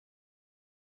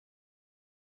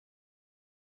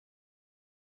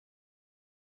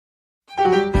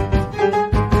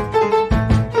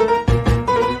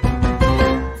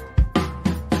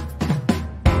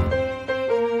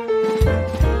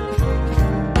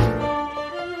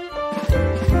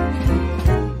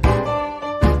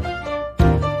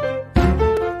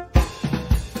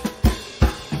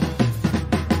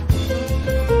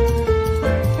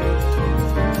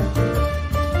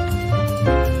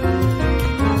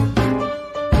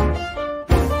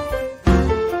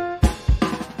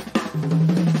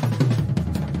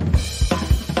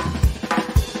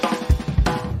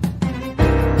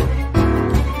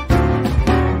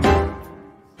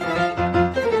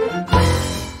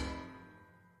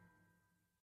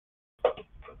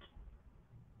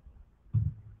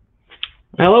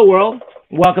Hello, world.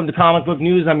 Welcome to Comic Book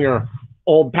News. I'm your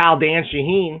old pal, Dan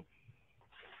Shaheen.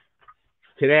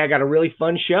 Today, I got a really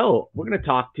fun show. We're going to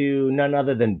talk to none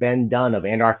other than Ben Dunn of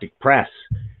Antarctic Press.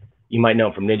 You might know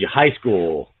him from Ninja High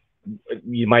School.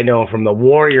 You might know him from the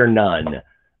Warrior Nun,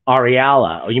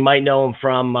 Ariala. Or you might know him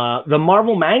from the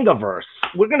Marvel Mangaverse.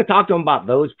 We're going to talk to him about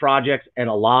those projects and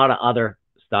a lot of other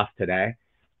stuff today.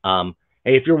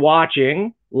 Hey, if you're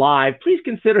watching live, please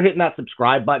consider hitting that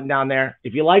subscribe button down there.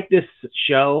 If you like this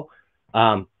show,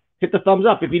 hit the thumbs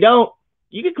up. If you don't,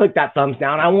 you can click that thumbs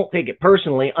down. I won't take it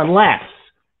personally unless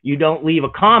you don't leave a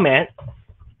comment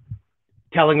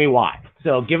telling me why.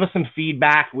 So give us some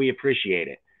feedback. We appreciate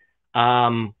it.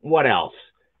 What else?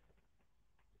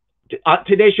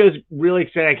 Today's show is really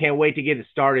exciting. I can't wait to get it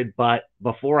started. But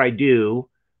before I do,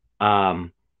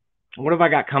 what have I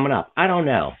got coming up? I don't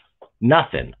know.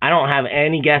 Nothing. I don't have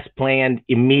any guests planned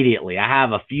immediately. I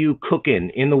have a few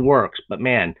cooking in the works, but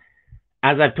man,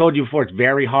 as I've told you before, it's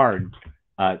very hard.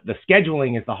 The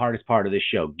scheduling is the hardest part of this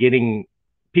show. Getting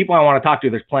people I want to talk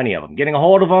to, there's plenty of them. Getting a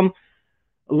hold of them,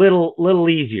 a little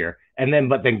easier.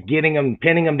 But then getting them,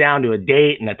 pinning them down to a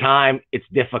date and a time, it's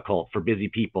difficult for busy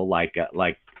people like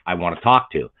I want to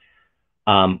talk to.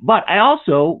 But I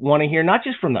also want to hear not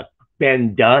just from the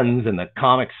Ben Dunns and the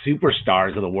comic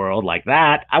superstars of the world like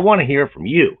that. I want to hear from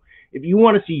you. If you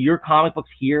want to see your comic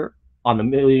books here on the $1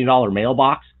 Million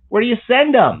Mailbox, where do you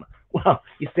send them? Well,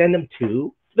 you send them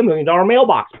to the $1 Million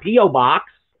Mailbox, P.O. Box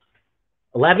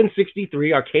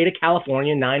 1163, Arcata,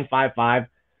 California,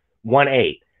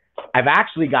 95518. I've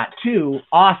actually got two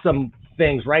awesome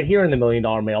things right here in the $1 Million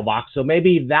Mailbox, so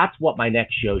maybe that's what my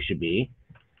next show should be.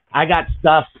 I got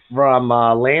stuff from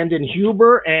Landon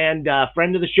Huber, and a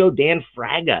friend of the show, Dan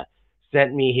Fraga,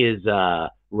 sent me his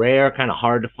rare, kind of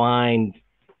hard to find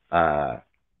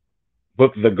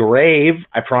book, The Grave.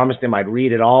 I promised him I'd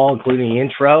read it all, including the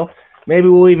intro. Maybe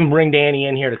we'll even bring Danny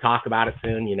in here to talk about it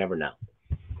soon. You never know.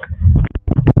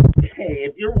 Hey,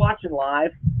 if you're watching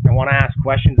live and want to ask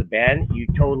questions of Ben, you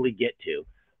totally get to.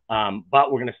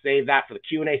 But we're going to save that for the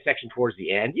Q&A section towards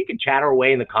the end. You can chatter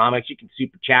away in the comments. You can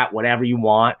super chat, whatever you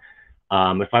want.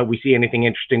 If we see anything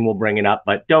interesting, we'll bring it up.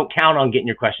 But don't count on getting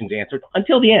your questions answered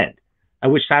until the end,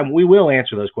 at which time we will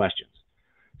answer those questions.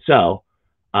 So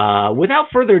without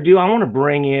further ado, I want to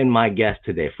bring in my guest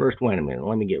today. First, wait a minute.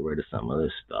 Let me get rid of some of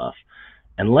this stuff.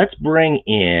 And let's bring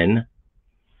in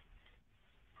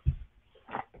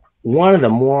one of the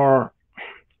more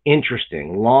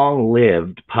interesting,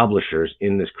 long-lived publishers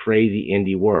in this crazy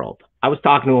indie world. I was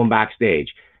talking to him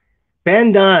backstage.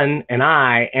 Ben Dunn and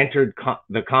I entered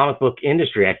the comic book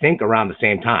industry, I think, around the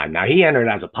same time. Now, he entered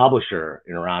as a publisher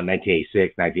in around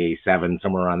 1986, 1987,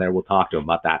 somewhere around there. We'll talk to him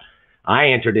about that. I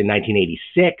entered in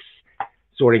 1986,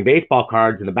 sorting baseball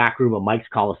cards in the back room of Mike's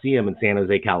Coliseum in San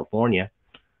Jose, California.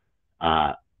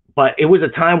 But it was a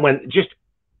time when just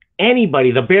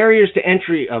anybody, the barriers to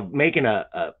entry of making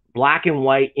a black and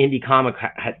white indie comic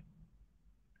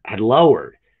had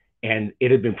lowered, and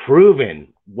it had been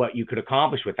proven what you could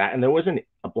accomplish with that. And there wasn't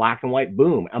a black and white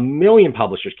boom. 1 million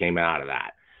publishers came out of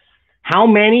that. How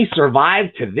many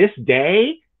survived to this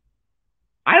day?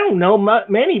 I don't know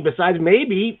many besides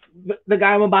maybe the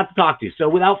guy I'm about to talk to. So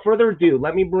without further ado,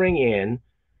 let me bring in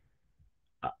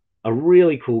a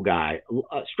really cool guy,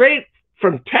 straight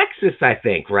from Texas, I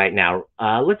think, right now.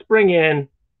 Let's bring in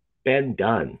Ben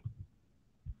Dunn.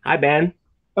 Hi, Ben.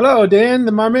 Hello,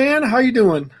 Dan, my man. How you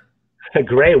doing?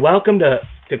 Great. Welcome to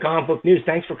Comic Book News.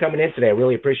 Thanks for coming in today. I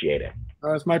really appreciate it.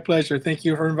 It's my pleasure. Thank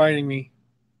you for inviting me.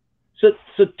 So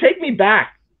take me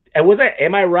back. And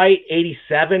am I right?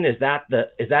 87? Is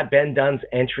that Ben Dunn's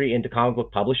entry into comic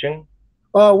book publishing?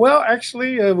 Well,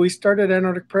 actually, we started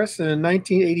Antarctic Press in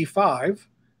 1985.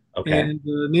 Okay. And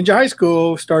Ninja High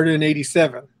School started in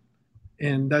 87.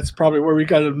 And that's probably where we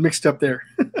got it mixed up there.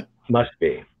 Must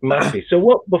be. So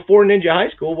what, before Ninja High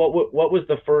School, what was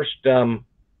the first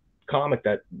comic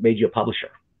that made you a publisher?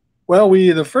 Well,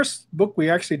 the first book we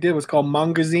actually did was called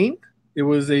Mangazine. It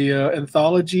was a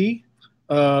anthology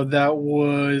that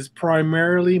was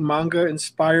primarily manga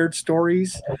inspired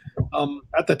stories.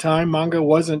 At the time, manga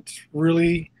wasn't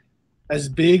really as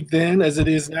big then as it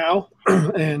is now,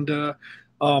 and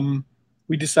um,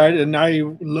 we decided. And I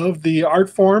loved the art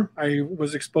form. I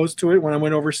was exposed to it when I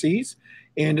went overseas,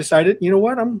 and decided, you know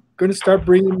what, I'm going to start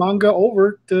bringing manga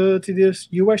over to this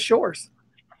U.S. shores.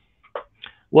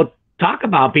 Well, talk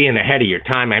about being ahead of your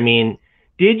time. I mean,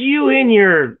 did you in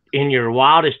your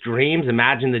wildest dreams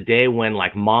imagine the day when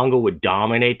like manga would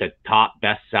dominate the top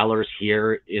bestsellers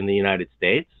here in the United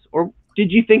States? Or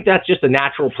did you think that's just a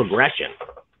natural progression?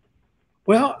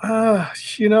 Well,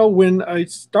 when I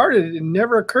started, it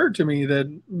never occurred to me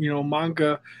that,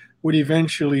 manga would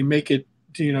eventually make it,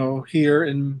 here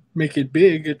and make it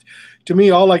big. To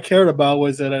me, all I cared about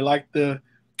was that I liked the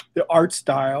art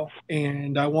style,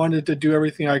 and I wanted to do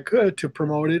everything I could to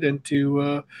promote it and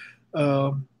to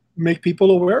uh, make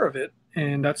people aware of it.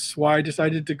 And that's why I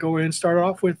decided to go in and start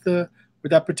off with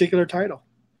that particular title.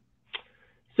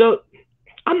 So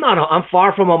I'm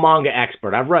far from a manga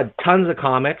expert. I've read tons of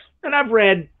comics and I've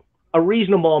read a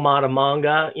reasonable amount of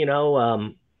manga,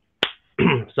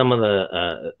 some of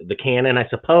the canon, I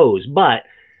suppose. But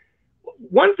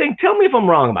one thing, tell me if I'm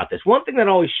wrong about this. One thing that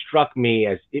always struck me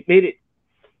as it made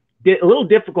it a little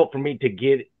difficult for me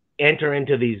to enter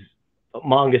into these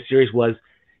manga series was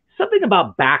something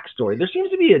about backstory. There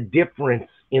seems to be a difference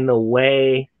in the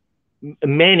way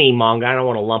many manga, I don't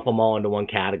want to lump them all into one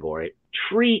category,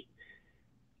 treat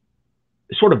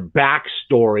sort of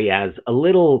backstory as a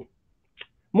little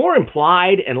more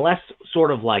implied and less sort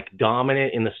of like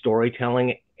dominant in the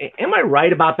storytelling. Am I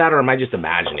right about that, or am I just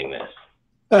imagining this?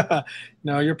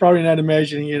 No, you're probably not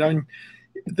imagining it.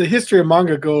 The history of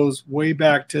manga goes way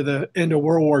back to the end of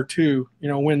World War II.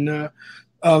 When it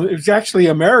was actually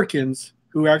Americans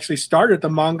who actually started the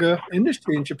manga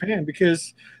industry in Japan,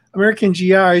 because American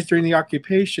GIs during the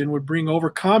occupation would bring over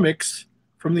comics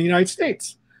from the United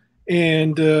States.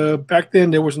 And back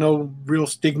then, there was no real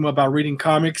stigma about reading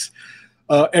comics.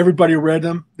 Everybody read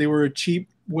them. They were a cheap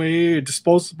way, a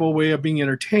disposable way of being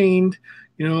entertained,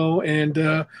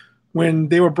 and when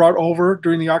they were brought over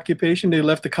during the occupation, they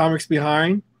left the comics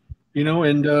behind,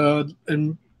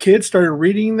 and kids started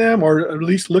reading them, or at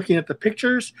least looking at the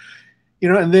pictures,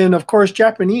 and then of course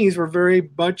Japanese were very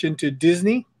much into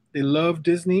Disney. They loved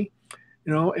Disney,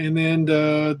 and then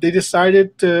they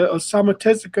decided Osamu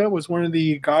Tezuka was one of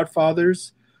the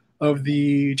godfathers of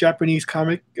the Japanese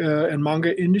comic and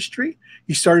manga industry.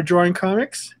 He started drawing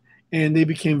comics, and they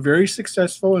became very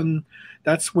successful, and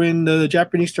that's when the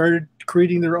Japanese started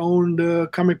creating their own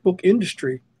comic book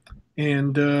industry,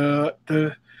 and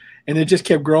it just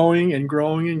kept growing and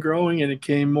growing and growing, and it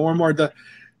came more and more.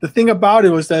 The thing about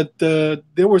it was that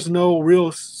there was no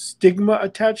real stigma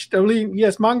attached. I mean,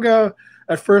 yes, manga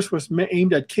at first was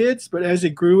aimed at kids, but as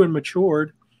it grew and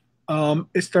matured,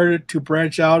 it started to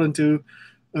branch out into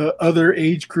other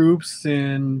age groups,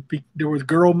 and there was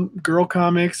girl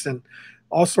comics and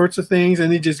all sorts of things,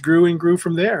 and it just grew and grew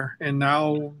from there. And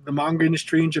now the manga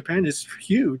industry in Japan is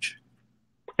huge.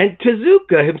 And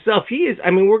Tezuka himself, he is.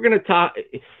 I mean, we're going to talk.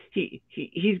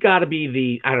 He's got to be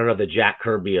the, I don't know, the Jack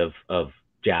Kirby of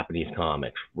Japanese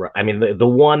comics. I mean, the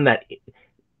one that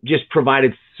just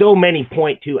provided so many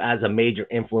point to as a major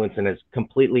influence and has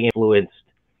completely influenced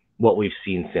what we've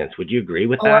seen since. Would you agree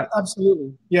with that?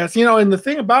 Absolutely. Yes. And the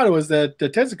thing about it was that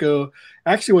Tezuka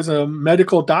actually was a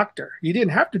medical doctor. He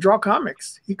didn't have to draw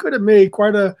comics. He could have made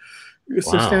quite a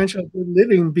substantial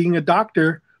living being a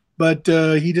doctor, but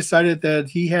he decided that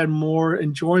he had more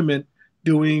enjoyment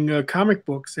doing comic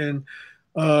books, and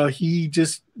he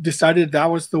just decided that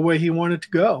was the way he wanted to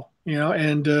go,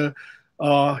 and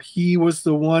he was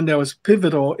the one that was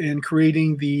pivotal in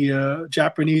creating the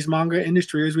Japanese manga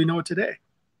industry as we know it today.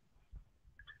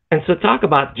 And so talk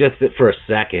about just for a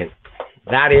second,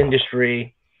 that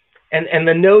industry and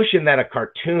the notion that a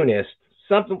cartoonist,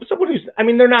 someone who's, I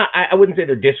mean, they're not, I wouldn't say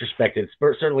they're disrespected,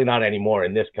 certainly not anymore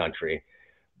in this country.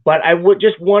 But I would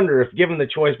just wonder if given the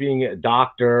choice being a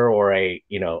doctor or a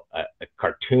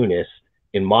cartoonist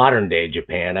in modern day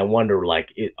Japan, I wonder, like,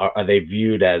 are they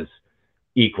viewed as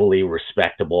equally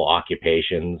respectable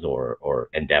occupations or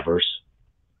endeavors?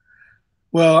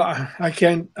 Well, I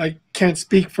can't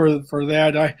speak for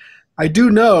that. I do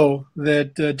know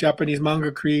that Japanese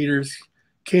manga creators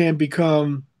can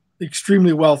become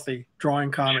extremely wealthy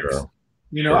drawing comics.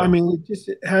 Sure. I mean,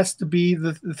 it has to be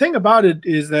the thing about it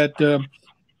is that the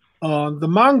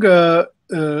manga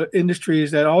industry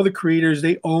is that all the creators,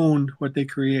 they own what they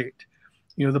create.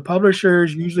 The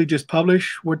publishers usually just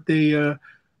publish what they do.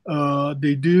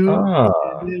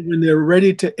 Ah. And then when they're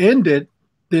ready to end it,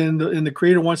 then the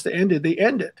creator wants to end it, they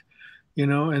end it,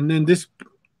 and then this,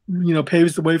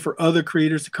 paves the way for other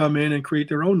creators to come in and create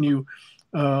their own new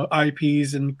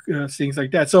IPs and things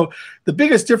like that. So the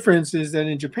biggest difference is that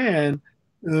in Japan,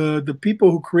 the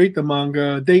people who create the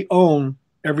manga, they own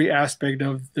every aspect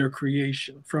of their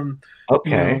creation from,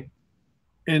 Okay.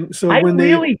 And so I when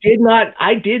really did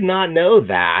not know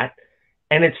that.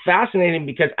 And it's fascinating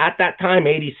because at that time,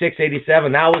 86,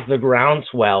 87, that was the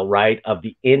groundswell, right, of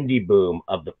the indie boom,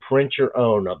 of the print your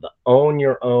own, of the own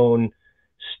your own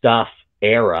stuff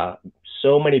era.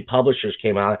 So many publishers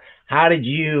came out.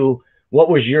 What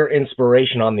was your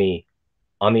inspiration on the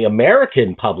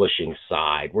American publishing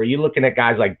side? Were you looking at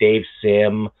guys like Dave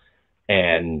Sim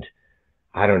and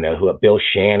I don't know who, Bill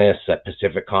Shannis at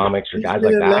Pacific Comics or guys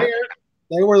like that? Laird,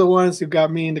 they were the ones who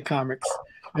got me into comics.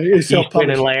 Eastman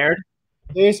and Laird?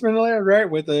 Eastman and Laird, right,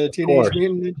 with the Teenage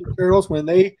Mutant Ninja Turtles. When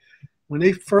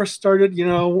they first started,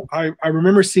 I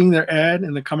remember seeing their ad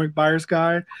in the Comic Buyer's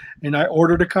Guide, and I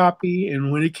ordered a copy.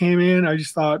 And when it came in, I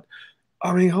just thought,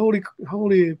 I mean, holy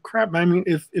crap! I mean,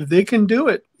 if they can do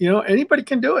it, anybody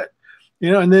can do it,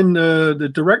 And then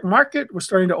the direct market was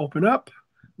starting to open up.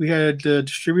 We had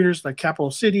distributors like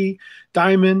Capital City,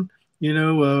 Diamond,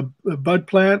 Bud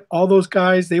Plant, all those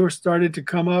guys. They were started to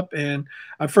come up, and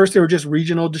at first they were just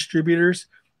regional distributors,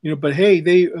 But hey,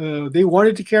 they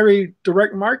wanted to carry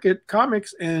direct market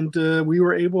comics, and we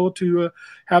were able to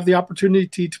have the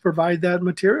opportunity to provide that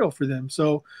material for them.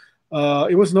 So.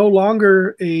 It was no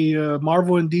longer a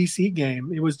Marvel and DC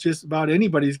game. It was just about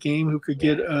anybody's game who could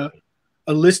get a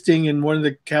listing in one of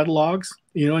the catalogs,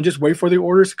 and just wait for the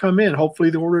orders to come in. Hopefully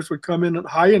the orders would come in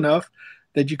high enough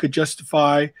that you could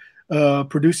justify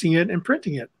producing it and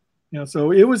printing it.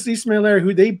 So it was Eastman and Laird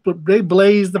who they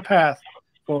blazed the path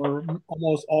for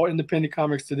almost all independent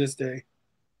comics to this day.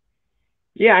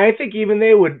 Yeah, I think even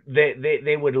they would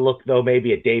look though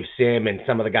maybe at Dave Sim and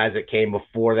some of the guys that came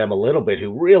before them a little bit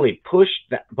who really pushed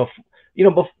that.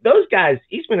 Those guys,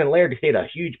 Eastman and Laird, hit a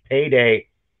huge payday,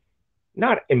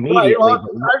 not immediately. Right. Well,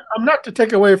 I'm not to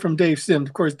take away from Dave Sim.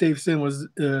 Of course, Dave Sim was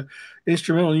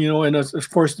instrumental, and of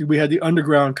course we had the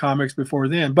underground comics before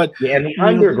then. But yeah, and the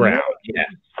underground,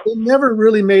 they never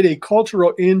really made a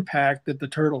cultural impact that the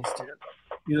Turtles did.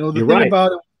 The You're thing right.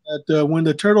 about it. That when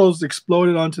the Turtles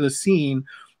exploded onto the scene,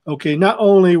 okay, not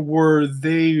only were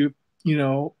they,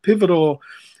 pivotal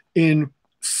in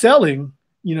selling,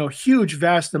 huge,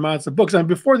 vast amounts of books. And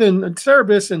before then,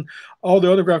 Cerebus and all the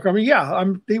underground companies,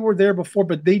 they were there before,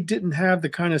 but they didn't have the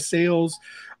kind of sales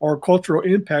or cultural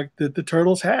impact that the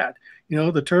Turtles had.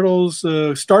 The Turtles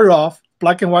started off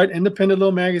black and white, independent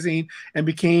little magazine, and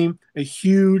became a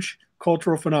huge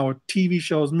cultural phenomenon, TV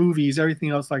shows, movies,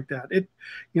 everything else like that.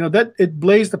 It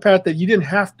blazed the path that you didn't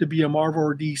have to be a Marvel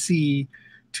or DC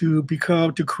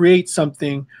to create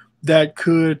something that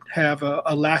could have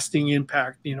a lasting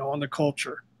impact, on the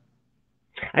culture.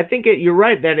 I think you're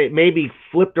right that it maybe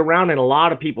flipped around in a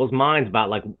lot of people's minds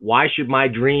about like, why should my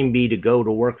dream be to go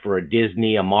to work for a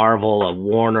Disney, a Marvel, a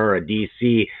Warner, a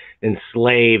DC,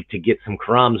 enslaved to get some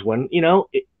crumbs when,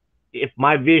 if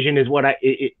my vision is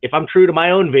if I'm true to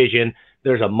my own vision,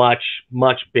 there's a much,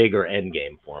 much bigger end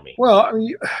game for me. Well, I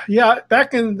mean, yeah,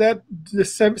 back in the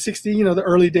 60, the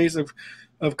early days of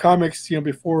comics,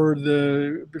 before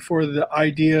the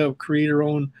idea of creator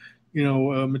own,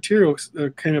 materials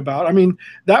came about. I mean,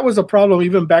 that was a problem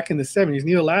even back in the 70s.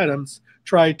 Neil Adams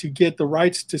tried to get the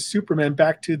rights to Superman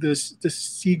back to the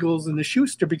Siegels and the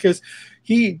Schuster because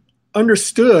he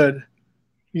understood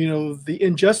the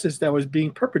injustice that was being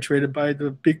perpetrated by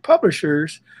the big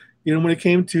publishers, when it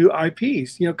came to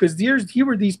IPs, because here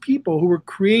were these people who were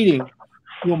creating,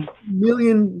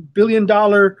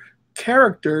 billion-dollar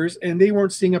characters, and they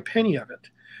weren't seeing a penny of it,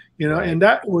 Right. And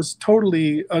that was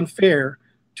totally unfair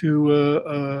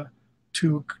to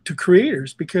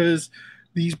creators because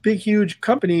these big, huge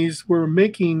companies were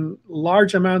making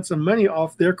large amounts of money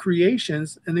off their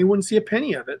creations, and they wouldn't see a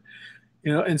penny of it.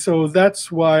 And so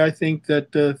that's why I think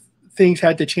that things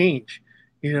had to change,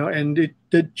 and it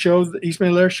did show, Eastman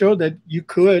and Laird showed that you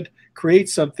could create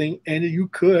something and you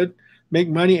could make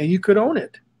money and you could own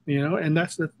it, and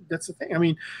that's the thing. I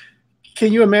mean,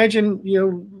 can you imagine,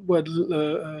 what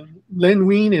Len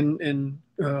Wein and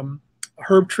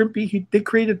Herb Trimpe, they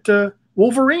created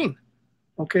Wolverine.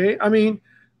 Okay. I mean,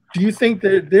 do you think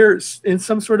that they're in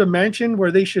some sort of mansion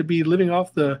where they should be living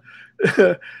off the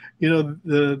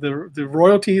the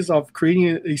royalties of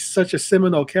creating such a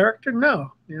seminal character?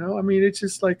 No, I mean, it's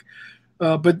just like,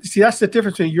 but see, that's the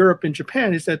difference between Europe and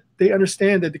Japan is that they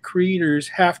understand that the creators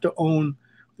have to own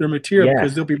their material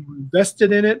because they'll be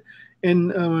invested in it,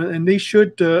 and they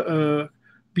should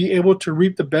be able to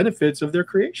reap the benefits of their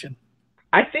creation.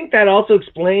 I think that also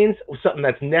explains something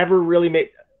that's never really made,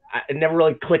 it never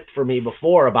really clicked for me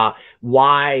before about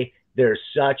why there's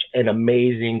such an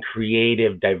amazing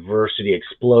creative diversity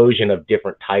explosion of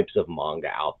different types of manga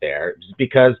out there. It's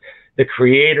because the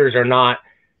creators are not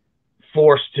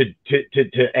forced to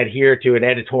adhere to an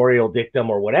editorial dictum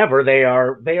or whatever. They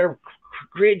are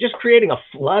just creating a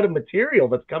flood of material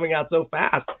that's coming out so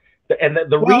fast, and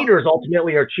the Well, readers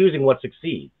ultimately are choosing what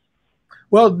succeeds.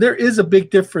 well, there is a big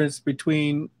difference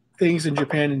between things in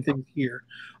Japan and things here.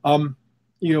 Um,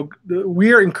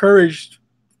 we are encouraged,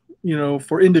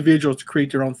 for individuals to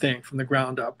create their own thing from the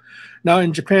ground up. Now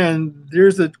in Japan,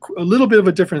 there's a little bit of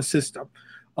a different system.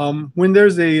 When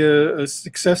there's a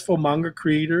successful manga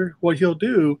creator, what he'll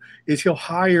do is he'll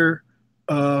hire,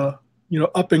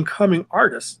 up and coming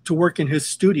artists to work in his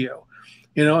studio,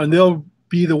 and they'll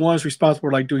be the ones responsible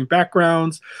for like doing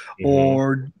backgrounds Mm-hmm.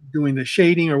 or doing the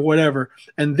shading or whatever.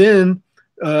 And then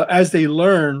as they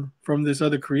learn from this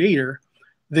other creator,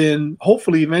 then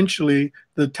hopefully eventually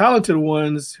the talented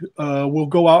ones will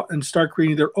go out and start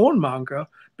creating their own manga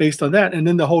based on that. And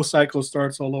then the whole cycle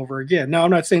starts all over again. Now,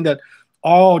 I'm not saying that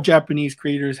all Japanese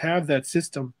creators have that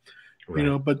system,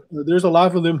 Right. but there's a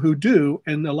lot of them who do.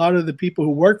 And a lot of the people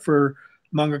who work for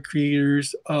manga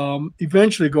creators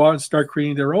eventually go out and start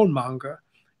creating their own manga,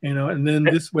 and then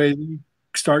this way they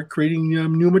start creating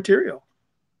new material.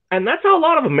 And that's how a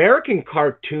lot of American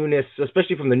cartoonists,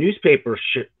 especially from the newspaper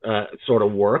sort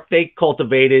of work, they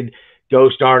cultivated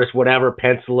ghost artists, whatever,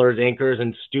 pencilers, inkers,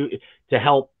 and to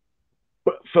help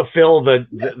fulfill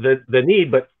the need,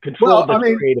 but control Well, the I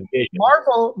mean, creative vision.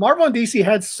 Marvel and DC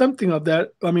had something of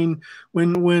that. I mean,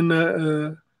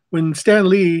 when Stan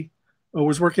Lee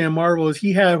was working at Marvel,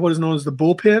 he had what is known as the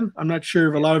bullpen. I'm not sure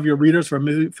if a lot of your readers are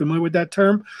familiar with that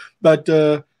term, but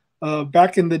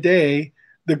back in the day,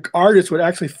 the artists would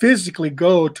actually physically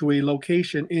go to a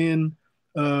location in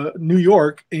New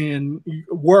York and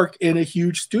work in a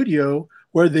huge studio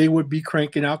where they would be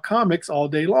cranking out comics all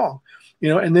day long,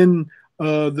 and then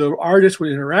the artists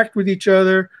would interact with each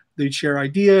other. They'd share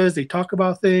ideas. They talk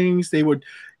about things. They would,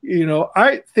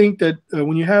 I think that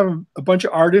when you have a bunch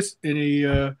of artists in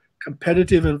a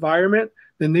competitive environment,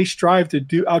 then they strive to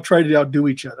try to outdo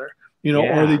each other, or they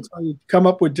Yeah. try to come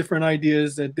up with different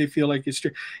ideas that they feel like is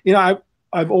true.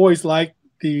 I've always liked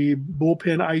the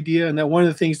bullpen idea, and that one of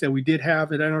the things that we did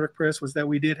have at Antarctic Press was that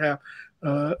we did have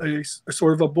a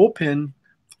sort of a bullpen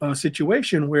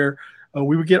situation where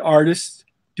we would get artists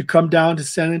to come down to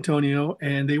San Antonio,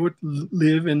 and they would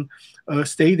live and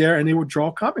stay there, and they would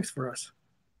draw comics for us.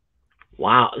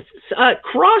 Wow.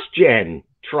 CrossGen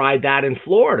tried that in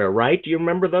Florida, right? Do you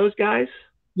remember those guys?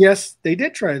 Yes, they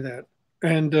did try that,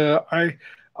 and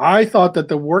I thought that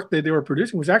the work that they were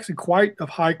producing was actually quite of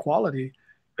high quality.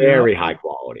 You know, Very high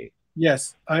quality.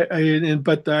 yes,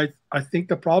 but I think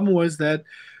the problem was that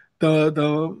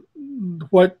the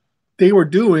what they were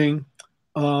doing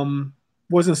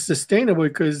wasn't sustainable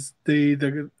because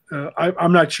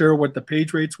I'm not sure what the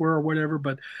page rates were or whatever,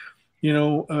 but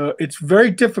it's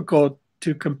very difficult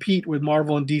to compete with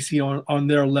Marvel and DC on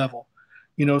their level.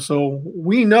 So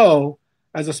we know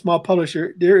as a small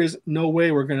publisher, there is no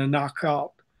way we're going to knock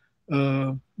out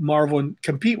Marvel and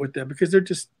compete with them because they're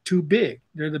just too big.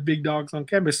 They're the big dogs on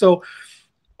campus. So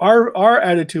our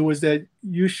attitude was that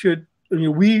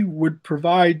we would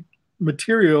provide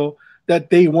material that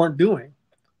they weren't doing.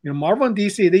 Marvel and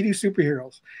DC, they do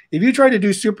superheroes. If you try to do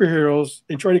superheroes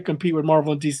and try to compete with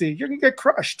Marvel and DC, you're gonna get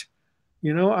crushed.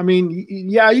 I mean,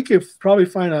 yeah, you could probably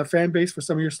find a fan base for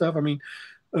some of your stuff. I mean,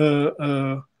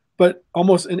 but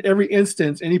almost in every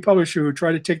instance, any publisher who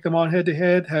try to take them on head to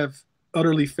head have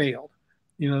utterly failed.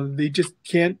 They just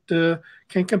can't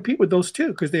compete with those two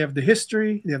because they have the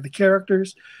history, they have the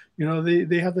characters,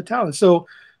 they have the talent. So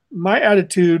my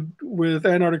attitude with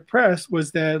Antarctic Press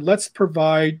was that let's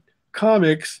provide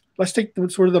comics. Let's take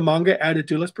sort of the manga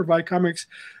attitude. Let's provide comics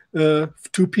to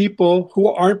people who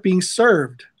aren't being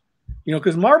served.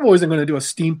 Because Marvel isn't going to do a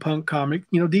steampunk comic.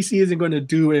 DC isn't going to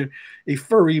do a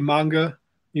furry manga.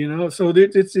 So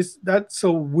it's that.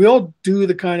 So we'll do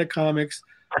the kind of comics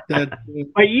that.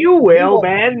 But you will,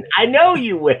 man. I know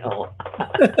you will.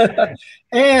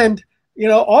 And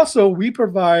also we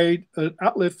provide an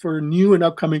outlet for new and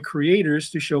upcoming creators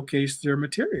to showcase their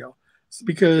material,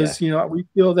 because we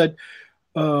feel that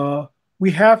the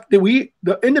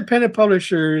independent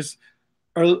publishers,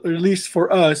 or at least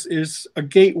for us, is a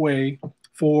gateway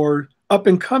for up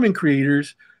and coming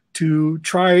creators to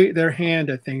try their hand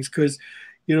at things. Because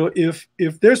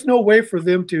if there's no way for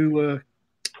them to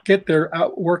get their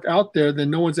work out there, then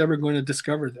no one's ever going to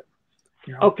discover them.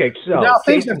 Okay, so now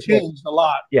things have changed a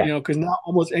lot. Yeah. Because now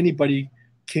almost anybody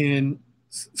can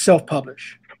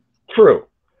self-publish. True,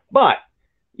 but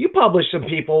you published some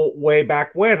people way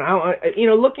back when.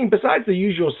 Looking besides the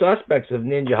usual suspects of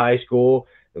Ninja High School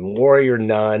and Warrior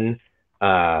Nun,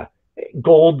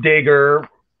 Gold Digger,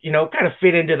 kind of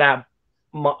fit into that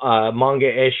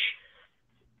manga-ish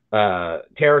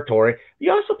territory.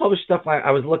 You also published stuff like,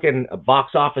 I was looking,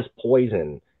 Box Office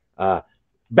Poison,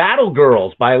 Battle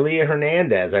Girls by Leah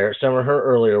Hernandez. I heard some of her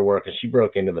earlier work, and she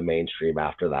broke into the mainstream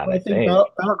after that. I think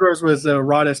Battle Girls was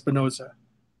Rod Espinosa.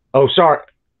 Oh, sorry.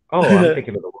 Oh, I'm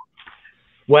thinking of the one.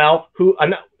 Well,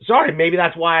 sorry, maybe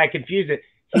that's why I confused it.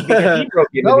 Because he broke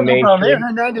into the mainstream. Leah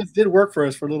Hernandez did work for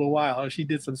us for a little while. She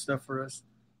did some stuff for us.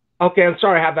 Okay, I'm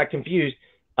sorry I have that confused.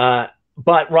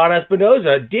 But Rod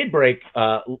Espinosa did break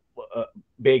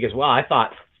big as well. I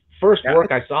thought first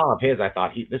work I saw of his, I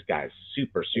thought this guy is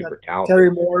super talented.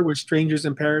 Terry Moore with Strangers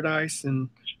in Paradise, and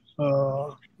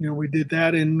we did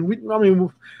that, and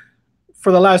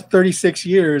for the last 36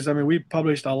 years, we've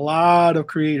published a lot of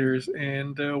creators,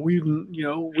 and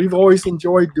we've always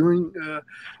enjoyed doing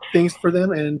things for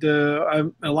them, and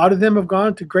a lot of them have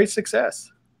gone to great success.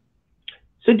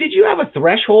 So did you have a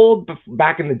threshold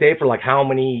back in the day for like how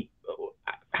many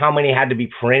had to be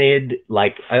printed?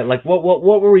 Like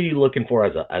what were you looking for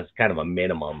as kind of a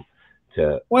minimum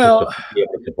to be able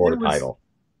to support a title?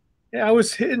 Yeah, I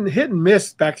was hit and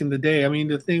miss back in the day.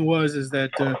 The thing was that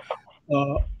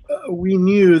we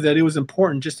knew that it was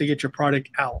important just to get your product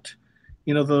out.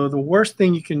 The worst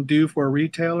thing you can do for a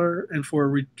retailer and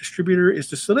for a distributor is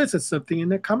to solicit something and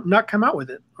then not come out with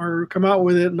it, or come out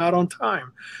with it not on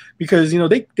time, because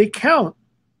they count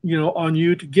on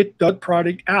you to get that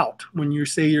product out when you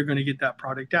say you're going to get that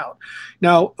product out.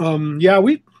 Now,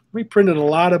 we printed a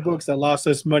lot of books that lost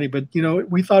us money, but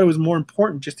we thought it was more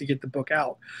important just to get the book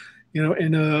out.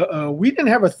 And we didn't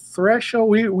have a threshold.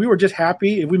 We were just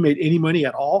happy if we made any money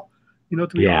at all, to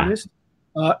be honest.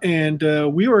 And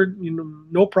we were,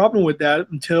 no problem with that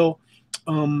until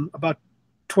about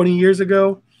 20 years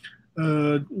ago,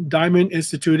 Diamond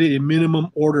instituted a minimum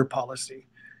order policy,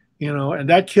 and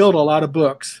that killed a lot of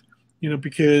books,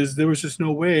 because there was just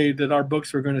no way that our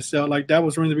books were going to sell. Like, that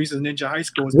was one of the reasons Ninja High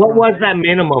School was. What was that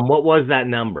minimum? What was that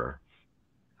number?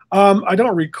 I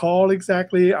don't recall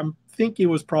exactly. I think it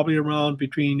was probably around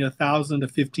between 1,000 to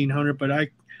 1,500, but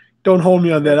don't hold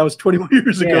me on that. That was 21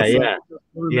 years ago.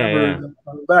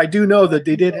 But I do know that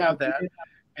they did have that.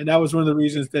 And that was one of the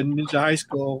reasons that Ninja High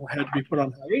School had to be put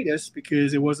on hiatus,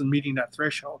 because it wasn't meeting that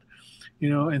threshold,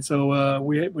 And so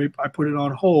I put it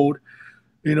on hold,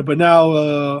 But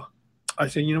now I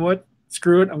say, you know what?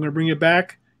 Screw it. I'm going to bring it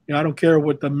back. I don't care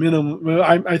what the minimum.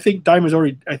 I think Diamond's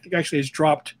already. I think actually has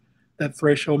dropped that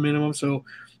threshold minimum. So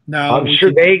now I'm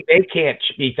sure they can't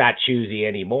be that choosy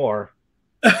anymore.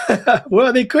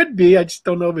 Well, they could be. I just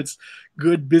don't know if it's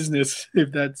good business,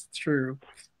 if that's true.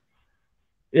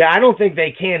 Yeah, I don't think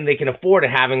they can. They can afford it,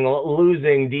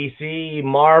 losing DC,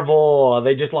 Marvel.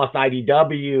 They just lost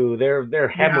IDW. They're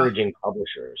hemorrhaging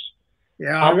publishers.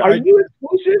 Yeah. Are you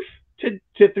exclusive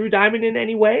to through Diamond in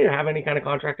any way, or have any kind of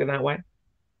contract in that way?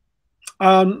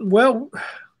 Well,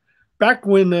 back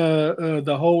when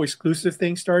the whole exclusive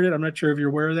thing started, I'm not sure if you're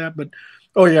aware of that, but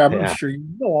I'm sure you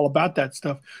know all about that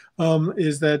stuff.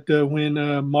 Is that when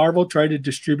Marvel tried to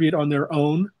distribute on their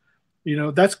own,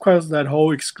 that's caused that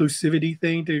whole exclusivity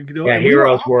thing to go. Yeah,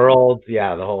 Heroes World.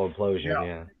 Yeah, the whole implosion.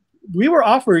 Yeah. We were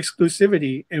offered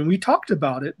exclusivity, and we talked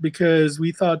about it because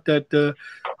we thought that,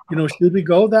 should we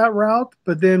go that route?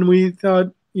 But then we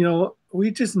thought,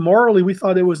 we just morally, we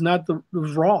thought it was it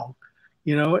was wrong.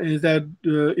 Is that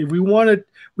if we wanted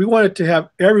to have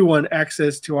everyone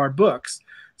access to our books.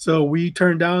 So we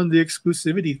turned down the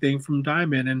exclusivity thing from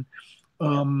Diamond,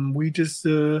 and we just,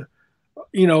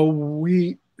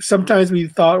 sometimes we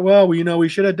thought, well, we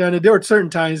should have done it. There were certain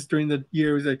times during the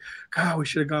year, it was like, God, we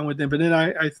should have gone with them. But then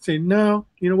I say, no,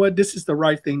 you know what? This is the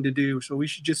right thing to do. So we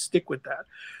should just stick with that.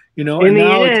 In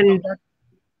the end,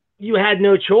 you had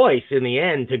no choice in the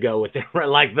end to go with it.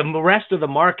 Like the rest of the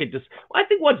market I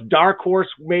think once Dark Horse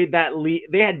made that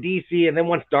leap, they had DC, and then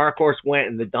once Dark Horse went,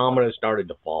 and the dominoes started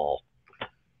to fall.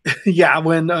 Yeah,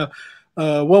 when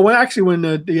DC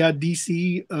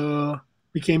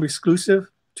became exclusive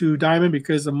to Diamond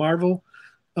because of Marvel,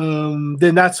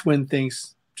 then that's when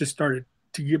things just started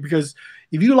to get, because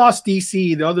if you lost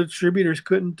DC, the other distributors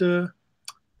couldn't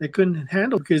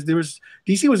handle, because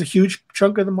DC was a huge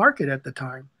chunk of the market at the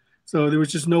time. So there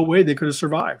was just no way they could have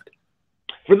survived.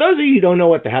 For those of you who don't know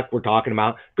what the heck we're talking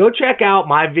about, go check out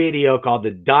my video called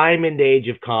The Diamond Age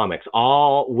of Comics,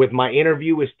 all with my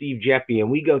interview with Steve Geppi,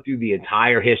 and we go through the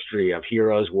entire history of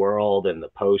Heroes World and the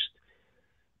post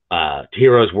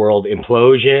Heroes World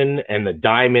implosion and the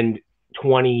Diamond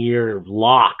 20-year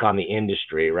lock on the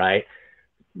industry, right?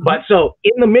 Mhm. But so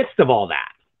in the midst of all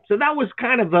that, so that was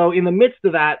kind of, though, in the midst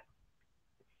of that,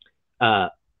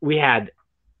 we had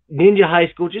Ninja High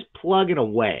School just plugging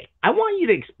away. I want you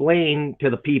to explain to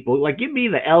the people, like, give me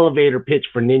the elevator pitch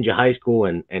for Ninja High School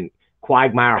and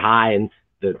Quagmire High and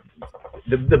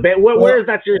where is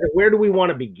that series? Where do we want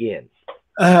to begin?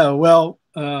 Well,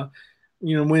 when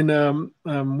we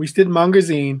did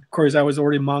Mangazine, of course, I was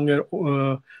already manga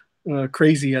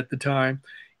crazy at the time,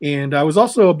 and I was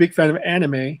also a big fan of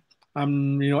anime.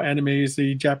 Anime is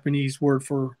the Japanese word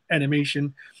for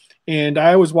animation, and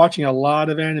I was watching a lot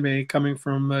of anime coming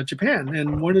from Japan.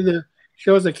 And one of the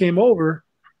shows that came over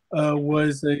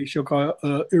was a show called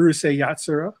Urusei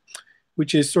Yatsura,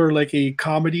 which is sort of like a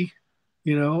comedy,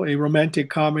 a romantic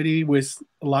comedy with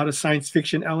a lot of science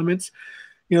fiction elements.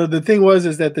 The thing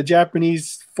is that the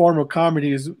Japanese form of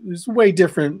comedy is way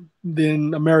different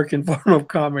than American form of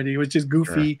comedy, which is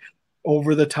goofy,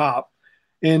 over the top.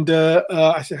 And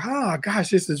I said, oh gosh,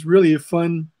 this is really a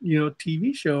fun,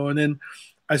 TV show. And then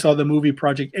I saw the movie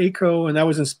Project A-ko, and I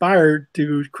was inspired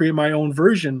to create my own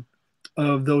version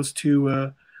of those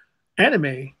two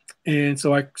anime. And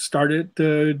so I started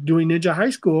doing Ninja High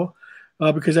School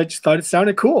because I just thought it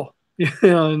sounded cool.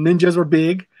 Ninjas were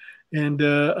big. And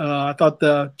I thought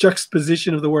the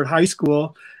juxtaposition of the word high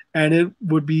school and it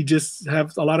would be just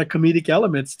have a lot of comedic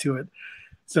elements to it.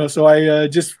 So I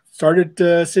just started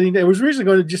sitting there. It was originally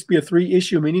going to just be a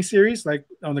 3-issue miniseries, like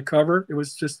on the cover. It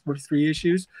was just 3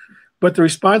 issues. But the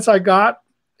response I got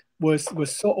was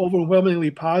so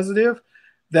overwhelmingly positive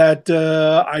that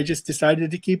I just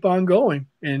decided to keep on going.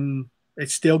 And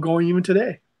it's still going even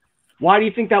today. Why do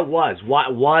you think that was?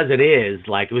 What was it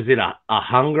a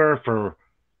hunger for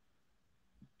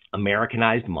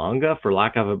Americanized manga, for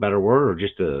lack of a better word, or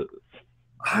just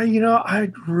I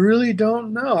really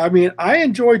don't know. I mean, I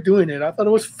enjoyed doing it. I thought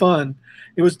it was fun.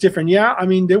 It was different. Yeah, I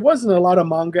mean, there wasn't a lot of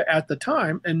manga at the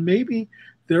time, and maybe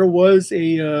there was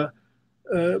a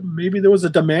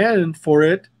demand for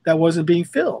it that wasn't being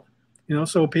filled.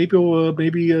 So people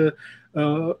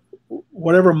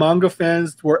whatever manga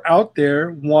fans were out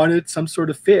there wanted some sort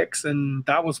of fix, and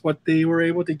that was what they were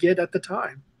able to get at the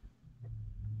time.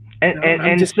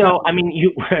 And so, I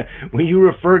mean, when you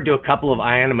referred to a couple of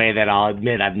anime that I'll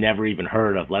admit I've never even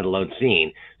heard of, let alone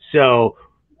seen. So,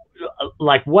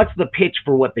 like, what's the pitch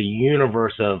for what the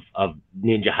universe of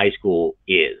Ninja High School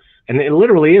is? And it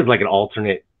literally is like an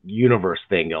alternate universe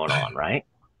thing going on, right?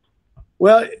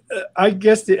 Well, I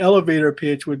guess the elevator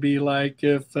pitch would be like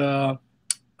if it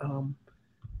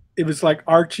was like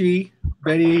Archie,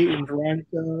 Betty, and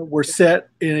Veronica were set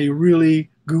in a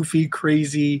really goofy,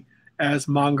 crazy as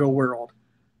manga world.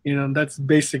 That's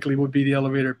basically would be the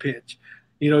elevator pitch.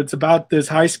 It's about this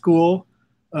high school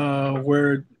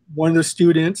where one of the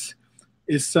students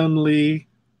is suddenly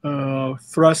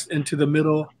thrust into the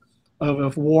middle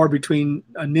of a war between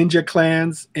ninja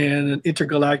clans and an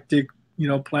intergalactic,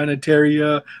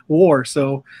 planetary war.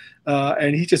 So,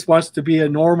 and he just wants to be a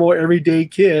normal, everyday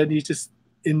kid. He's just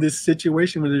in this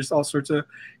situation where there's all sorts of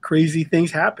crazy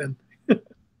things happen.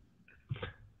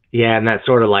 Yeah, and that's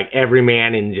sort of like every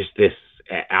man in just this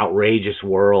outrageous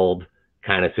world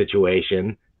kind of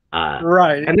situation.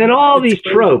 Right. And then all these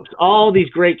tropes, all these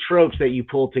great tropes that you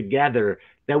pull together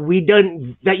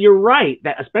that you're right,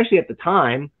 that especially at the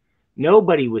time,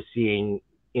 nobody was seeing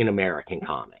in American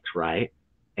comics, right?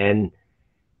 And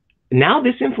now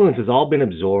this influence has all been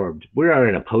absorbed. We are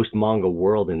in a post-manga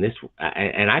world and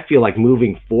I feel like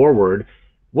moving forward,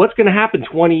 what's going to happen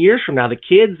 20 years from now? The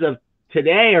kids of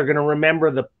today are going to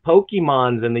remember the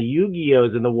Pokemons and the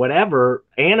Yu-Gi-Ohs and the whatever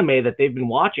anime that they've been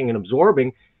watching and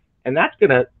absorbing. And that's going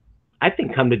to, I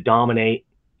think, come to dominate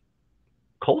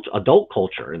adult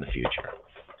culture in the future.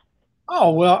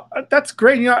 Oh, well, that's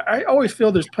great. I always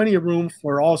feel there's plenty of room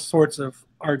for all sorts of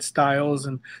art styles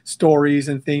and stories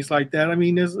and things like that. I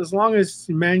mean, as long as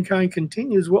mankind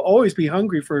continues, we'll always be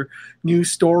hungry for new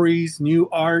stories, new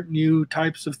art, new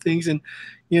types of things. And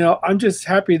I'm just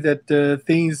happy that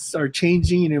things are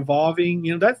changing and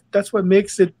evolving. That's what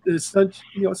makes it such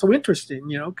so interesting.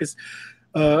 Because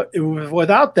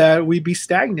without that, we'd be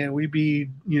stagnant. We'd be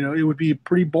it would be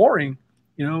pretty boring.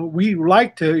 We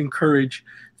like to encourage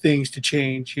things to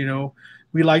change.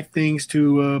 We like things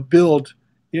to build,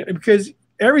 because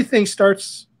everything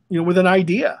starts with an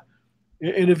idea,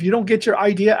 and if you don't get your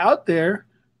idea out there,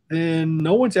 then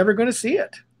no one's ever going to see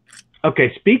it.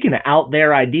 Okay, speaking of out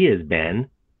there ideas,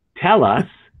 Ben, tell us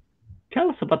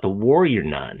about the Warrior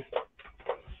Nun.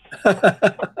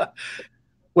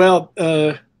 Well,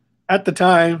 at the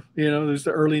time, there's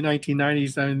the early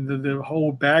 1990s, and the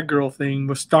whole bad girl thing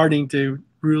was starting to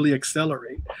really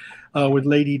accelerate. With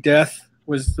Lady Death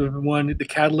was the one, the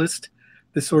catalyst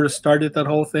that sort of started that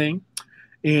whole thing.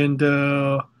 And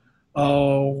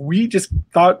we just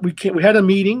thought we had a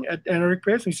meeting at Antarctic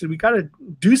Press. And we said, we got to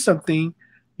do something,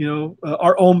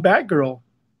 our own Batgirl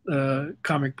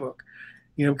comic book,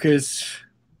 because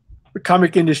the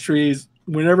comic industry is,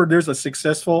 whenever there's a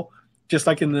successful, just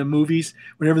like in the movies,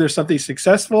 whenever there's something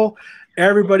successful,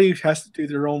 everybody has to do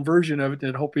their own version of it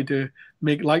and hoping to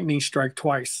make lightning strike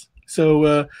twice.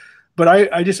 So, but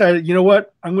I decided, you know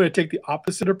what? I'm going to take the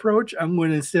opposite approach. I'm going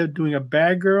to, instead of doing a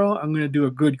bad girl, I'm going to do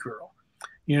a good girl.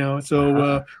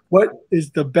 So what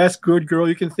is the best good girl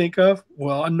you can think of?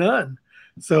 Well, a nun.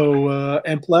 So,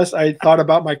 and plus I thought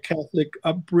about my Catholic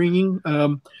upbringing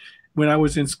when I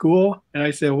was in school, and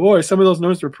I said, boy, some of those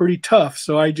nuns were pretty tough.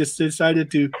 So I just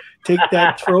decided to take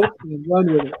that trope and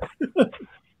run with it.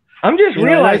 I'm just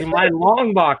realizing my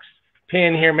long box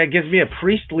pin here gives me a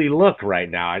priestly look right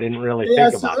now. I didn't really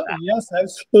think about that. Yes,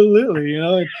 absolutely.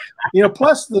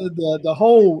 Plus the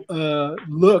whole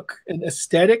look and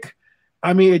aesthetic.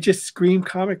 I mean, it just screamed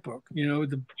comic book.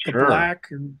 The black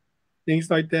and things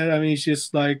like that. I mean, it's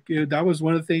just like that was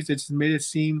one of the things that just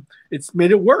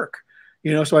made it work.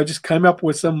 So I just came up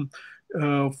with some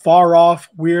far off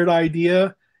weird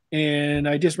idea, and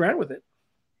I just ran with it.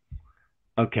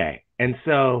 Okay, and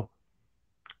so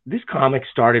this comic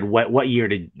started. What year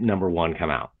did #1 come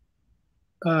out?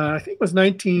 I think it was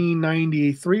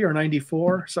 1993 or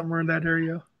 94, somewhere in that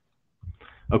area.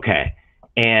 Okay,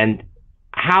 and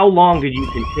how long did you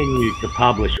continue to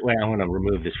publish? Wait, I want to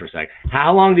remove this for a second.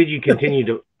 How long did you continue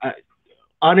to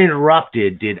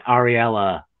uninterrupted did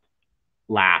Ariella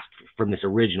last from this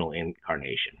original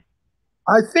incarnation?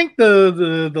 I think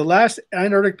the last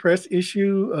Antarctic Press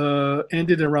issue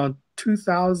ended around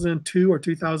 2002 or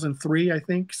 2003, I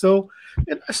think. So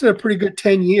it lasted a pretty good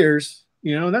 10 years.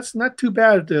 That's not too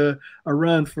bad a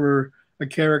run for a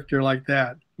character like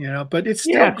that. But it's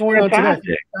still going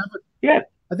fantastic. on today.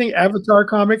 I think Avatar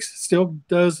Comics still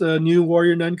does a new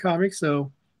Warrior Nun comic,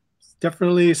 so it's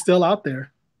definitely still out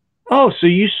there. Oh, so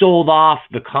you sold off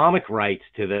the comic rights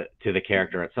to the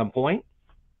character at some point?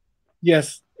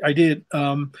 Yes, I did.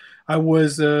 I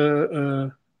was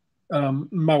my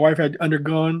wife had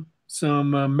undergone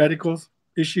some medical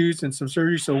issues and some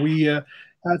surgery, so we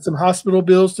had some hospital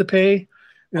bills to pay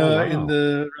around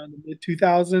the mid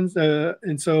 2000s,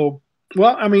 and so,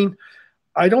 well, I mean,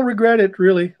 I don't regret it,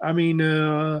 really. I mean,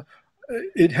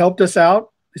 it helped us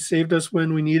out. It saved us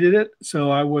when we needed it.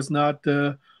 So I was not.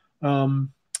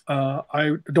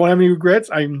 I don't have any regrets.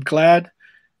 I'm glad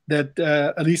that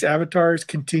at least Avatar is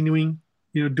continuing,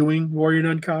 doing Warrior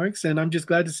Nun comics, and I'm just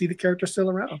glad to see the character still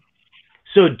around.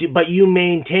 So, but you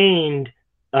maintained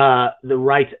the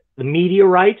rights, the media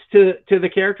rights to the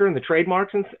character and the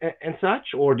trademarks and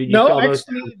such, or did you? No, sell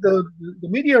actually, the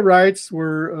media rights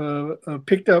were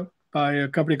picked up by a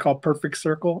company called Perfect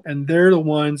Circle, and they're the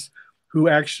ones who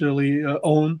actually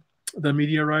own the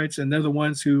media rights, and they're the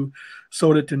ones who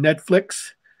sold it to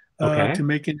Netflix to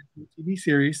make it a TV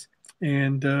series.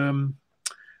 And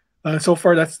so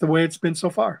far, that's the way it's been so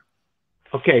far.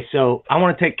 Okay, so I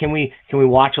want to take. Can we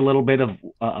watch a little bit of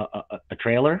a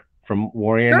trailer from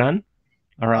Warrior Nun?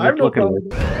 All right, let's look at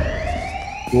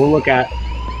it. We'll look at.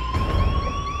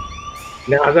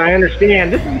 Now, as I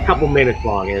understand, this is a couple minutes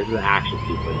long. This is an action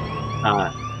sequence.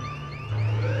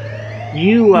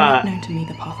 You known to me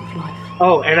the path of life.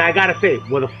 Oh, and I gotta say,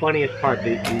 well, the funniest part,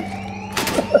 the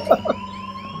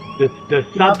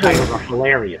subtitles are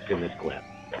hilarious in this clip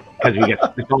because we get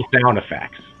it's all sound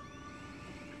effects.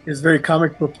 It's very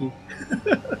comic booky.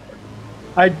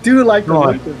 I do like the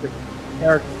look of the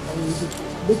character. I mean,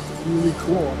 it looks really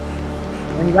cool.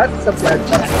 I mean, that's something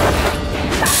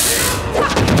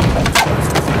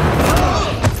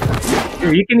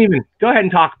Here, you can even go ahead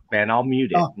and talk, Ben. I'll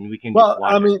mute it, and we can. Well,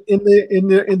 watch I mean,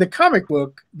 in the comic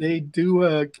book, they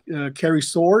do carry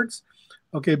swords,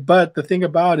 okay. But the thing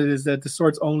about it is that the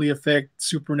swords only affect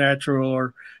supernatural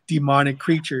or demonic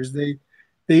creatures. They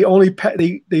only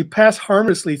they pass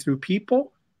harmlessly through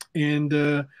people, and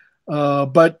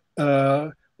but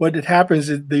what it happens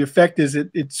is the effect is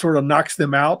it sort of knocks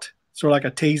them out, sort of like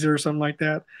a taser or something like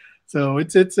that. So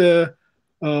it's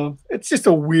just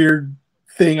a weird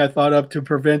thing I thought of to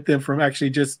prevent them from actually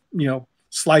just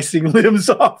slicing limbs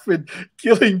off and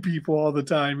killing people all the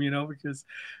time, because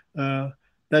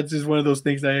that's just one of those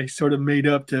things that I sort of made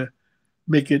up to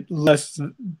make it less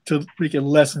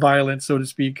violent, so to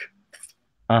speak.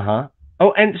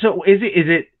 Oh, and so is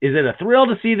it a thrill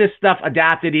to see this stuff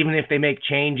adapted, even if they make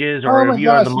changes, or oh if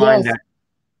you're of the mind that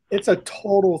it's a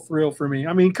total thrill for me?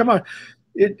 I mean, come on,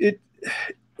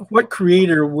 what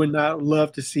creator would not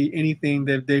love to see anything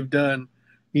that they've done,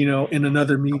 in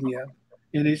another media?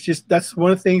 And it's just, that's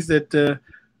one of the things that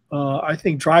I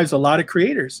think drives a lot of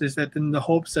creators, is that in the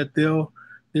hopes that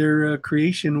their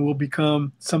creation will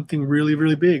become something really,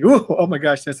 really big. Ooh, oh my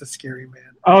gosh, that's a scary man.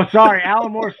 Oh, sorry.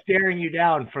 Alan Moore's staring you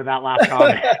down for that last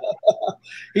comment.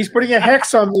 He's putting a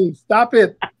hex on me. Stop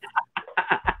it.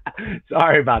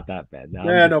 Sorry about that, Ben. No,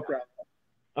 no problem.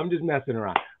 I'm just messing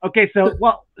around. Okay, so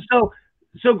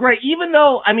great. Even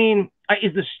though, I mean,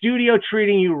 is the studio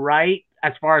treating you right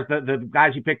as far as the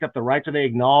guys who picked up the rights? Are they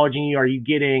acknowledging you? Are you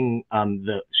getting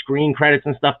the screen credits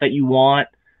and stuff that you want?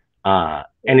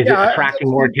 And is it attracting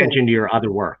more attention to your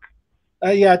other work?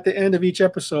 Yeah, at the end of each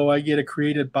episode, I get a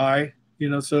created by,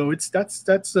 so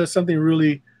that's something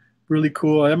really, really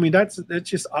cool. I mean, that's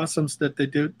just awesome that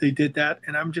they did that,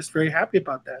 and I'm just very happy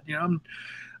about that.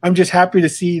 I'm just happy to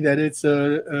see that it's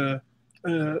a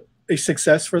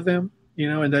success for them,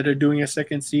 and that they're doing a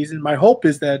second season. My hope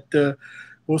is that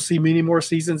we'll see many more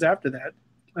seasons after that,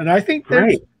 and I think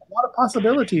there's a lot of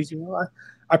possibilities.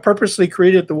 I purposely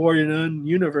created the Warrior Nun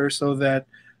universe so that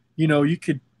you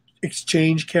could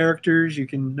exchange characters, you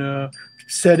can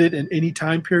set it in any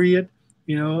time period,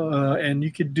 and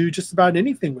you could do just about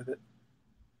anything with it.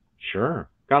 Sure.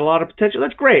 Got a lot of potential.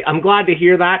 That's great. I'm glad to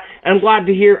hear that. And I'm glad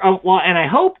to hear, and I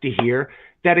hope to hear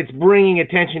that it's bringing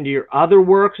attention to your other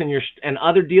works and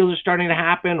other deals are starting to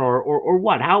happen, or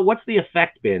what? What's the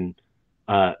effect been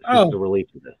since the release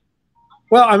of this?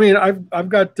 Well, I mean, I've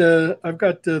got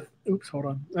oops, hold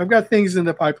on. I've got things in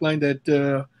the pipeline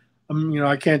that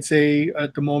I can't say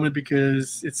at the moment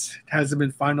because it hasn't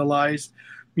been finalized.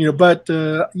 But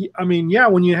I mean, yeah,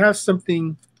 when you have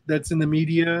something that's in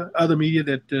the other media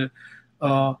that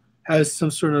has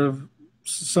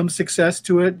some success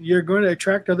to it, you're going to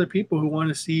attract other people who want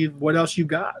to see what else you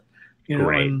got.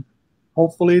 And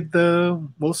hopefully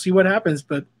we'll see what happens.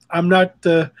 But I'm not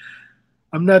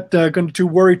going to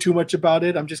worry too much about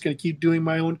it. I'm just going to keep doing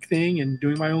my own thing and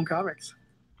doing my own comics.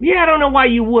 Yeah, I don't know why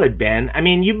you would, Ben. I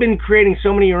mean, you've been creating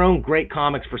so many of your own great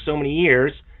comics for so many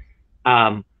years,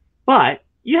 but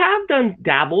you have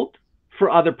dabbled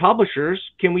for other publishers.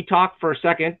 Can we talk for a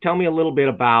second? Tell me a little bit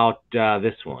about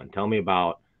this one. Tell me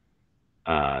about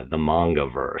the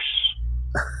Mangaverse.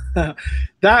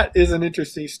 That is an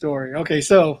interesting story. Okay,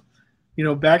 so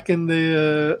back in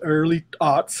the early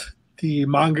aughts, the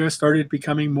manga started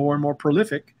becoming more and more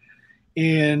prolific,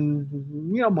 and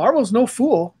Marvel's no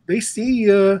fool. They see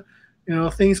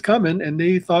things coming, and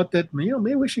they thought that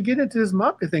maybe we should get into this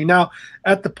manga thing. Now,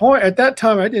 at that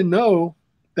time, I didn't know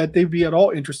that they'd be at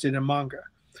all interested in manga,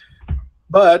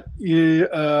 but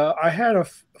I had a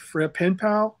pen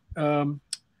pal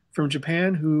from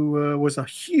Japan who was a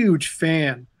huge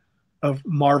fan of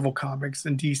Marvel comics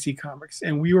and DC comics,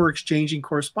 and we were exchanging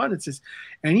correspondences,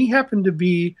 and he happened to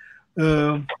be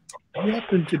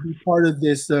part of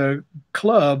this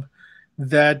club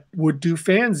that would do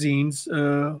fanzines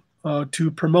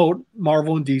to promote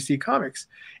Marvel and DC comics,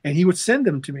 and he would send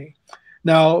them to me.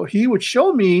 Now, he would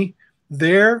show me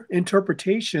their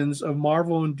interpretations of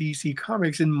Marvel and DC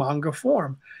comics in manga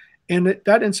form, and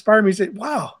that inspired me to say,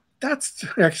 wow, that's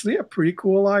actually a pretty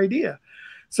cool idea.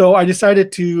 So I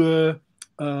decided to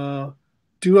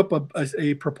do up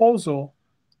a proposal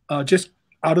just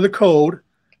out of the code.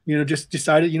 Just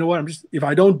decided, if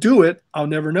I don't do it, I'll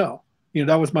never know.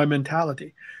 That was my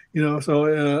mentality.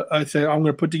 So I said, I'm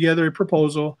going to put together a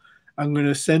proposal. I'm going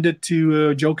to send it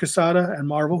to Joe Quesada at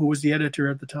Marvel, who was the editor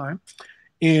at the time.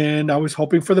 And I was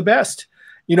hoping for the best.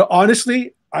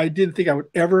 Honestly, I didn't think I would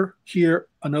ever hear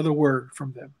another word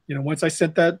from them. Once I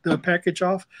sent that package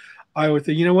off, I would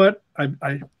think, what,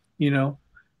 I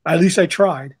at least I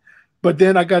tried. But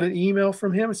then I got an email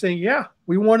from him saying, yeah,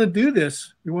 we want to do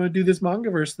this. We want to do this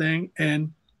Mangaverse thing.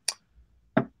 And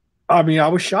I mean, I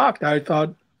was shocked. I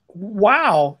thought,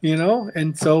 wow,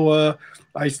 and so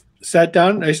I sat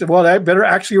down and I said, well, I better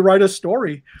actually write a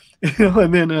story,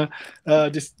 and then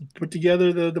just put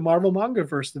together the Marvel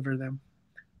Mangaverse for them.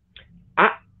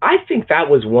 I think that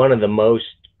was one of the most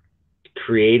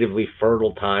creatively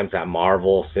fertile times at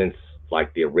Marvel since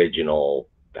like the original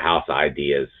House of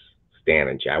Ideas, Stan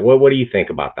and Chad. What do you think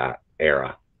about that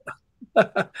era?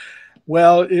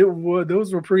 Well,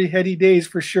 those were pretty heady days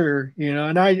for sure,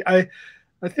 and I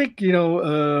think,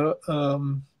 I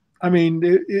mean,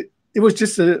 it was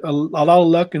just a lot of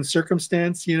luck and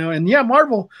circumstance, and yeah,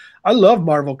 Marvel, I love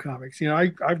Marvel comics. I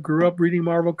grew up reading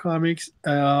Marvel comics.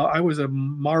 I was a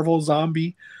Marvel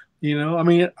zombie, I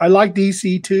mean, I like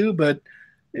DC too, but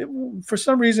for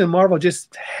some reason, Marvel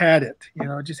just had it,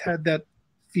 just had that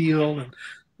feel and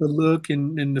the look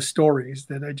and the stories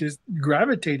that I just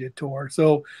gravitated toward.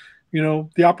 So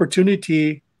the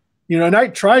opportunity, and I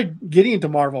tried getting into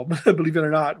Marvel, believe it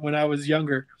or not, when I was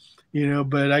younger,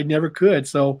 but I never could.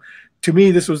 So to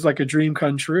me, this was like a dream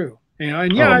come true.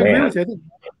 And yeah, Oh I agree man. with you. I think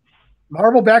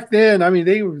Marvel back then, I mean,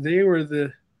 they were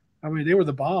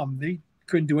the bomb. They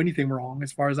couldn't do anything wrong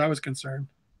as far as I was concerned.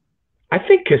 I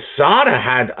think Casada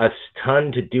had a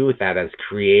ton to do with that as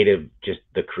creative, just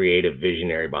the creative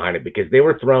visionary behind it, because they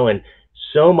were throwing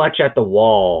so much at the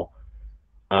wall.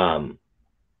 Um,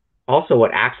 Also,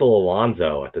 what Axel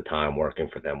Alonso at the time working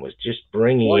for them was just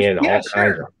bringing Well, in yeah, all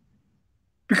kinds of. sure.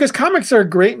 Because comics are a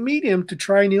great medium to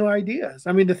try new ideas.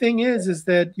 I mean, the thing is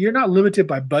that you're not limited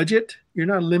by budget. You're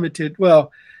not limited.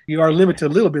 Well, you are limited a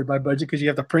little bit by budget because you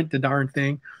have to print the darn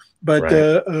thing. But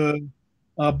Right.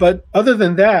 but other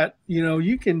than that,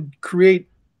 you can create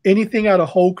anything out of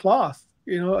whole cloth.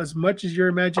 As much as your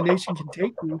imagination can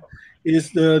take you,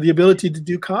 is the ability to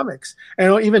do comics.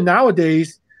 And even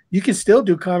nowadays, you can still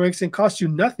do comics and cost you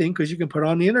nothing because you can put it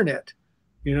on the internet.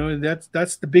 And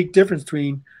that's the big difference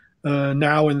between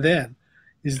now and then,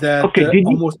 is that Okay.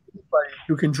 almost anybody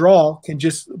who can draw can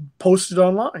just post it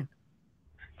online.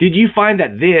 Did you find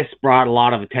that this brought a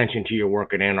lot of attention to your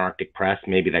work at Antarctic Press,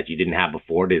 maybe that you didn't have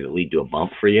before? Did it lead to a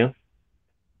bump for you?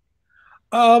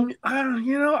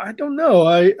 I don't know.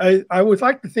 I would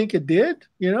like to think it did,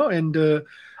 and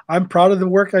I'm proud of the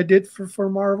work I did for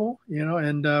Marvel,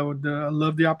 and I would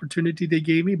love the opportunity they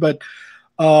gave me, but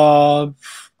uh,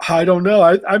 I don't know.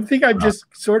 I think I'm just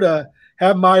sort of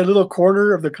have my little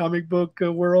corner of the comic book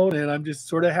world, and I'm just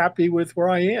sort of happy with where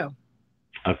I am.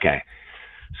 Okay.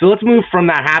 So let's move from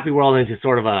that happy world into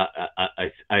sort of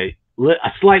a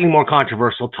slightly more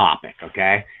controversial topic.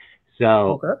 Okay.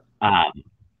 So Okay. um,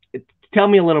 tell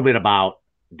me a little bit about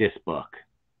this book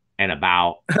and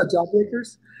about,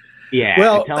 Jawbreakers. yeah, and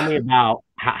Well, tell me about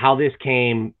how this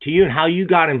came to you and how you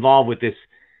got involved with this,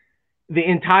 the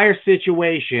entire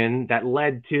situation that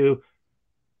led to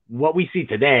what we see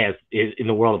today as is in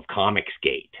the world of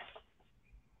Comicsgate.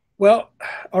 well,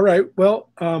 all right. Well,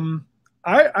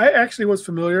 I actually was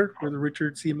familiar with the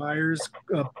Richard C. Myers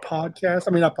podcast.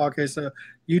 I mean, not podcast,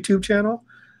 YouTube channel.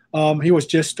 He was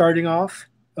just starting off,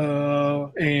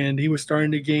 and he was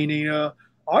starting to gain a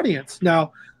audience.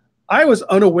 Now, I was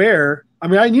unaware. I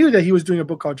mean, I knew that he was doing a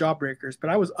book called Jawbreakers, but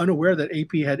I was unaware that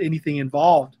AP had anything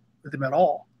involved with him at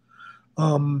all.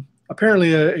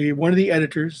 Apparently, one of the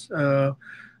editors,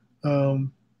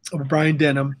 um, Brian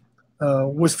Denham,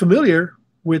 was familiar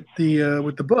with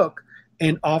the book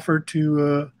and offered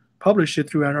to publish it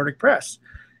through Antarctic Press.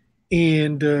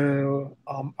 And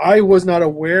I was not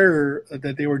aware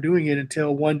that they were doing it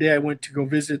until one day I went to go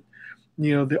visit,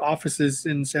 the offices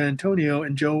in San Antonio,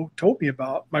 and Joe told me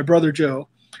about my brother Joe,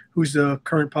 who's the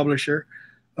current publisher,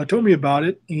 told me about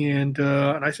it, and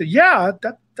I said, yeah,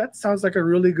 that sounds like a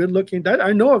really good looking.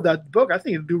 I know of that book. I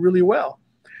think it'll do really well,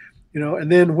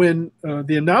 And then when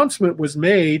the announcement was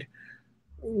made,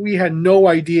 we had no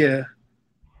idea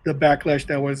the backlash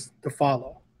that was to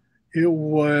follow. It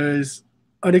was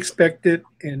unexpected,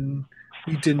 and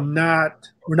we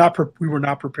were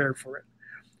not prepared for it,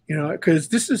 because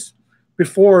this is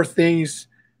before things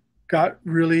got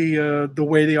really the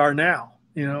way they are now,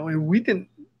 and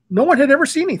no one had ever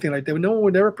seen anything like that. No one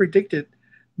would ever predicted,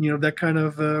 that kind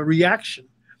of reaction,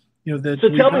 that So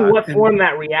we tell me got. what And form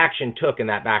that reaction took and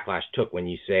that backlash took when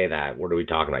you say that. What are we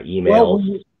talking about? well,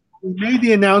 Emails? we made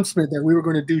the announcement that we were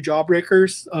going to do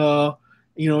Jawbreakers,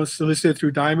 solicited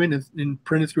through Diamond and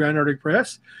printed through Antarctic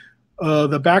Press.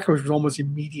 The backlash was almost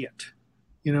immediate,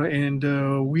 and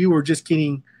we were just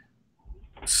getting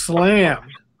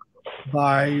slammed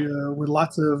by with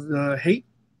lots of hate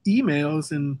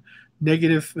emails and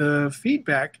negative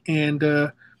feedback. And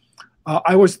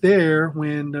I was there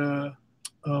when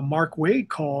Mark Wade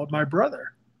called my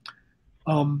brother.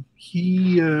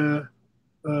 He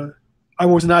I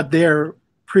was not there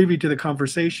privy to the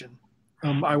conversation.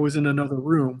 I was in another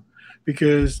room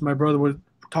because my brother would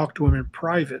talk to him in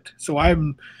private. So I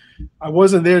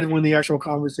wasn't there when the actual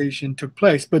conversation took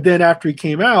place. But then after he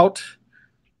came out,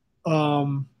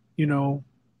 um,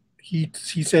 he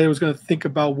said he was going to think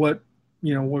about what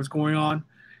was going on.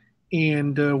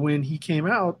 And when he came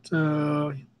out,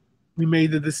 we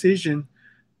made the decision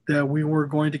that we were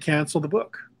going to cancel the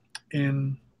book.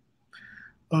 And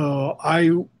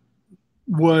I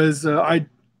was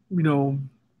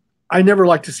I never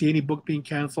like to see any book being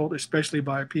canceled, especially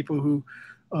by people who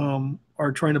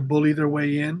are trying to bully their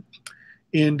way in.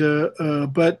 And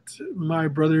but my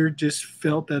brother just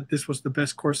felt that this was the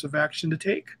best course of action to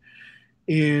take,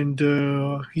 and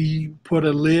he put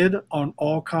a lid on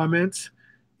all comments.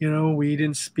 We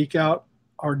didn't speak out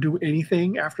or do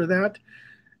anything after that.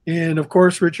 And of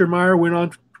course, Richard Meyer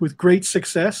with great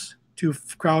success to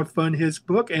crowdfund his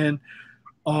book, and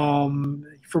from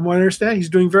what I understand, he's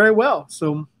doing very well.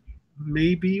 So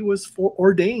maybe it was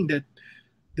foreordained that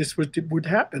this would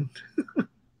happen.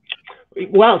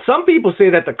 Well, some people say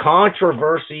that the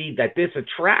controversy that this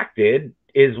attracted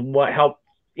is what helped,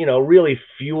 really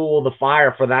fuel the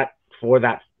fire for that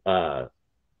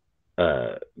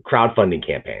crowdfunding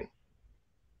campaign.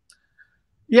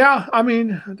 Yeah, I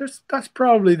mean, there's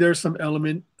some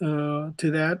element to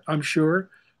that, I'm sure.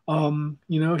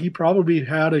 He probably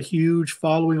had a huge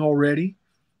following already,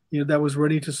 that was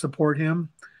ready to support him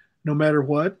no matter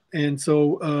what. And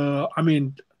so, I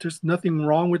mean, there's nothing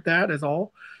wrong with that at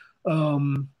all.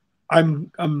 I'm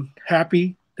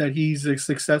happy that he's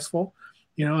successful,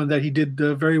 and that he did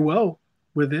very well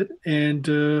with it. And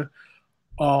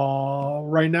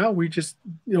right now, the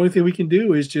only thing we can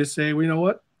do is just say, well, you know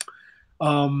what,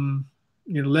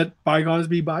 let bygones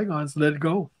be bygones, let it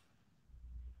go.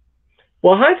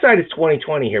 Well, hindsight is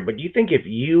 2020 here, but do you think if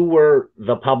you were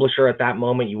the publisher at that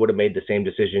moment, you would have made the same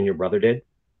decision your brother did?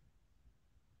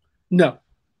 No,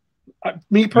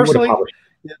 me personally,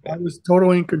 if I was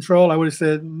totally in control, I would have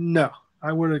said no.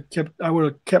 I would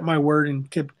have kept my word and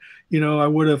kept, I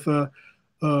would have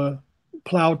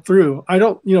plowed through. I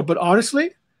don't, but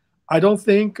honestly, I don't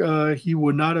think he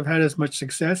would not have had as much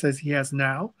success as he has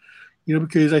now,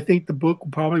 because I think the book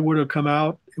probably would have come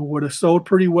out, it would have sold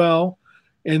pretty well,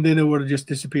 and then it would have just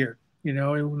disappeared.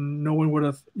 No one would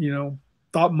have,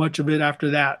 thought much of it after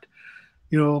that,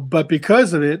 but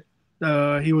because of it,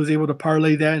 he was able to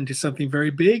parlay that into something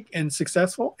very big and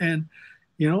successful. And,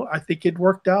 I think it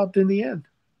worked out in the end.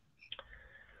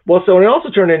 Well, so it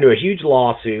also turned into a huge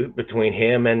lawsuit between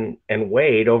him and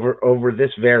Wade over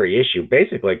this very issue,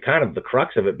 basically kind of the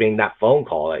crux of it being that phone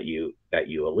call that you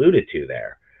alluded to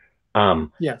there.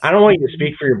 Yes. I don't want you to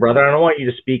speak for your brother. I don't want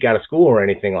you to speak out of school or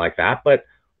anything like that. But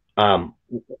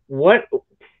what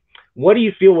do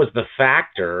you feel was the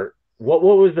factor? What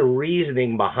was the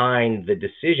reasoning behind the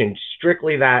decision?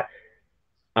 Strictly that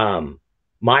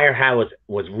Meyer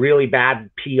was really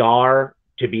bad PR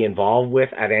to be involved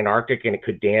with at Antarctic, and it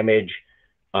could damage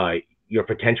your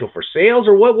potential for sales,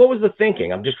 or what was the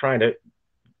thinking? I'm just trying to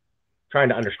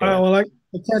understand. Well, I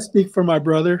can't speak for my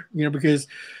brother, because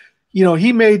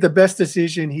he made the best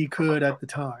decision he could at the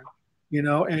time,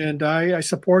 and I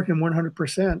support him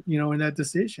 100%, in that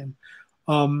decision.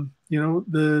 The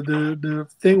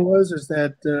thing is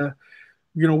that,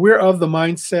 we're of the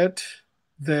mindset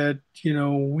that,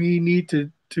 we need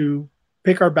to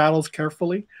pick our battles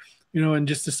carefully, and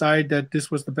just decide that this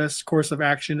was the best course of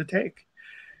action to take,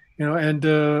 and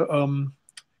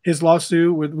his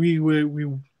lawsuit, we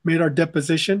made our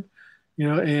deposition,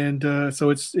 and so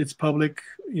it's public,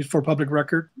 for public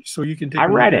record, so you can take a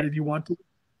look at it if you want to.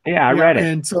 Yeah, I read it.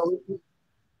 And so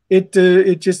it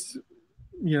just,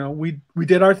 we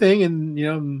did our thing,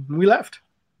 and we left.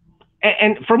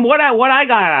 And from what I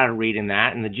got out of reading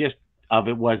that, and the gist of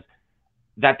it was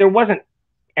that there wasn't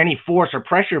any force or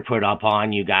pressure put up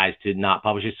on you guys to not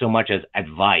publish it, so much as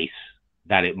advice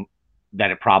that it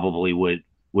probably would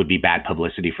be bad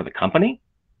publicity for the company.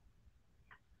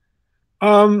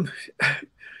 I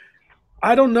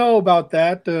don't know about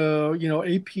that.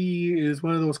 AP is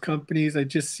one of those companies that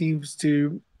just seems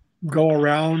to go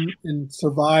around and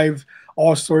survive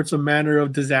all sorts of manner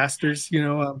of disasters.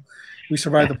 We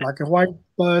survived the black and white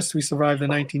bust. We survived the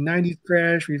 1990s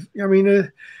crash.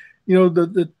 The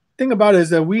thing about it is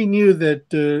that we knew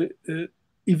that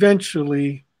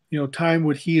eventually, time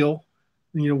would heal,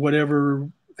 whatever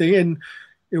thing. And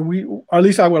or at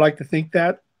least I would like to think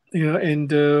that,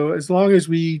 and as long as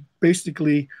we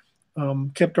basically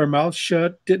kept our mouths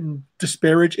shut, didn't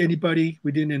disparage anybody,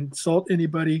 we didn't insult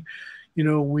anybody,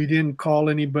 we didn't call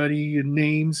anybody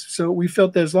names. So we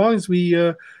felt that as long as we,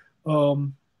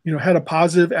 had a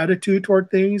positive attitude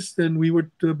toward things, then we would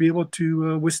be able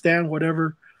to withstand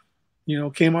whatever,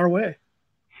 came our way.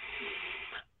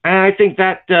 And I think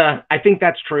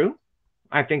that's true.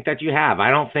 I think that you have. I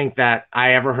don't think that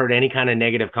I ever heard any kind of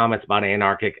negative comments about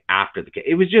Antarctic after the case.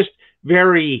 It was just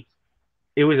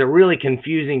it was a really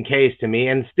confusing case to me.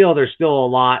 And there's still a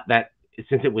lot that,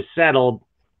 since it was settled,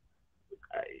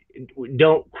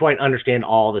 don't quite understand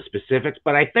all the specifics.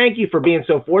 But I thank you for being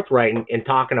so forthright and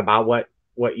talking about what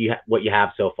you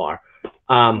have so far.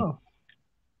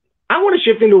 I want to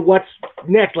shift into what's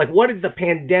next. Like, what is the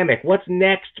pandemic? What's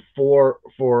next for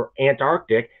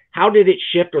Antarctic? How did it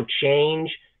shift or change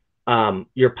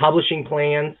your publishing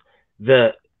plans?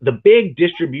 The big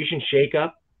distribution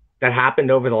shakeup that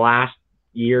happened over the last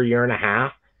year and a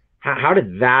half. How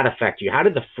did that affect you? How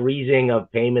did the freezing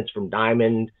of payments from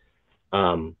Diamond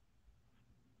affect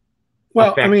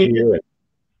you?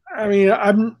 I mean,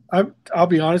 I'll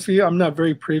be honest with you. I'm not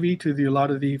very privy to a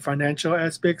lot of the financial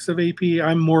aspects of AP.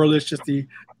 I'm more or less just the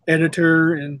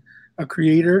editor and a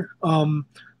creator.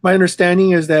 My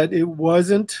understanding is that it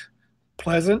wasn't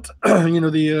pleasant. I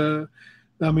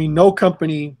mean, no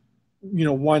company,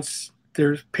 wants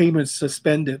their payments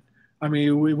suspended. I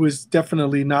mean, it was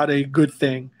definitely not a good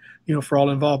thing, for all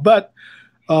involved. But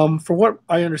for what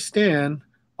I understand,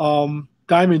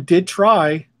 Diamond did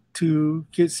try to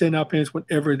send out payments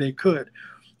whenever they could,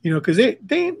 because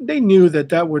they knew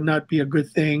that would not be a good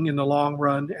thing in the long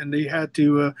run, and they had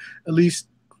to at least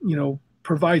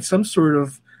provide some sort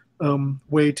of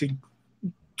way to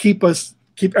keep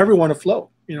everyone afloat,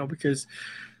 because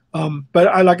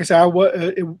but like I said, I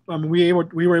mean, we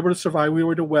were able to survive. We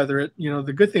were able to weather it.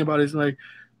 The good thing about it is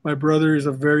my brother is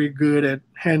very good at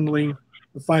handling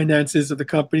the finances of the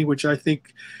company, which I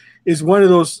think is one of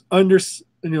those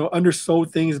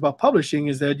undersold things about publishing,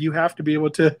 is that you have to be able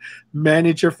to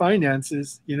manage your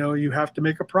finances. You have to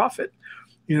make a profit.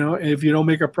 And if you don't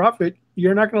make a profit,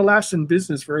 you're not going to last in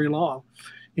business very long.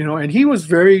 And he was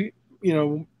very,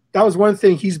 that was one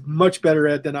thing he's much better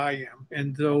at than I am.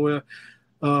 And so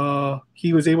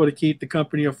he was able to keep the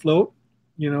company afloat,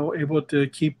 able to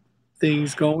keep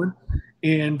things going.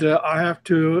 And I have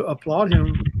to applaud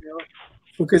him,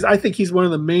 because I think he's one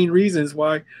of the main reasons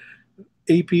why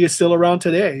AP is still around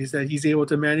today, is that he's able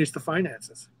to manage the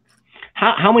finances.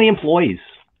 How many employees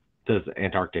does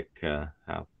Antarctic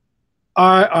have?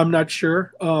 I'm not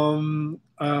sure. I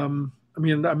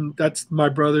mean, that's my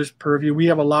brother's purview. We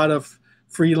have a lot of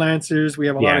freelancers. We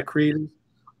have a lot of creators.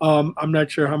 I'm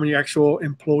not sure how many actual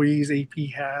employees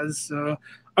AP has.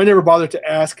 I never bothered to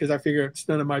ask because I figure it's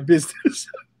none of my business.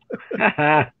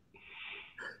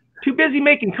 Too busy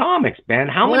making comics, Ben.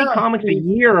 How many comics a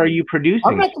year are you producing?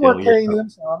 I'm not the one paying them,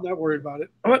 so I'm not worried about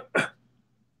it.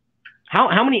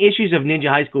 How many issues of Ninja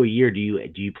High School a year do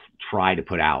you try to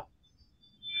put out?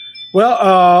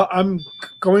 Well, I'm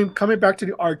coming back to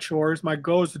the art chores. My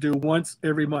goal is to do once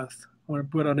every month. I want to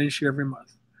put out an issue every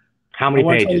month. How many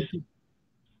pages?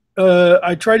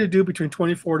 I try to do between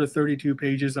 24 to 32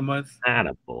 pages a month.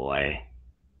 Attaboy.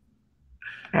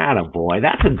 Attaboy.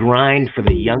 That's a grind for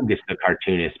the youngest of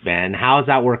cartoonists, Ben. How's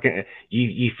that working?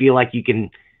 You feel like you can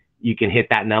hit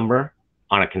that number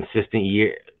on a consistent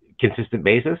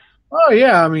basis? Oh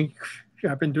yeah, I mean,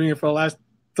 I've been doing it for the last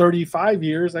 35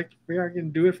 years. I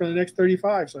can do it for the next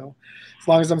 35. So as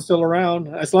long as I'm still around,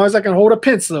 as long as I can hold a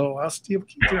pencil, I'll still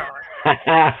keep going.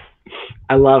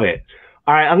 I love it.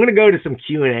 All right, I'm going to go to some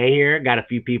Q&A here. Got a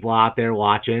few people out there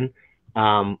watching.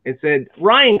 It said,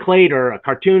 Ryan Clater, a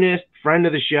cartoonist, friend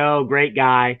of the show, great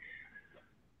guy.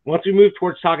 Once we move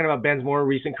towards talking about Ben's more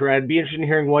recent career, I'd be interested in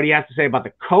hearing what he has to say about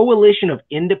the Coalition of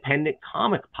Independent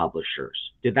Comic Publishers.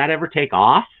 Did that ever take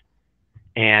off?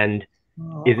 And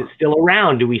is it still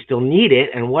around? Do we still need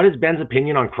it? And what is Ben's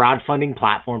opinion on crowdfunding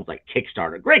platforms like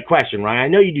Kickstarter? Great question, Ryan. I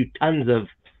know you do tons of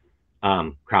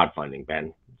crowdfunding,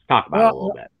 Ben. Let's talk about it a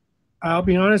little bit. I'll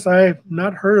be honest, I have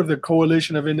not heard of the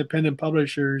Coalition of Independent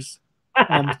Publishers.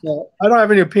 So I don't have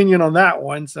any opinion on that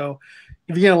one. So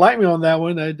if you can enlighten me on that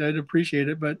one, I'd appreciate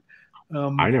it. But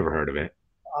I never heard of it.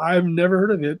 I've never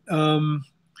heard of it.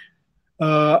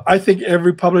 I think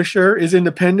every publisher is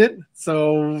independent.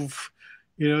 So,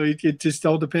 it just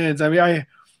all depends. I mean,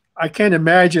 I can't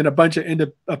imagine a bunch of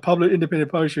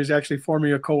independent publishers actually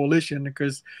forming a coalition,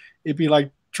 because it'd be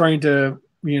like trying to,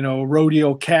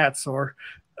 rodeo cats or.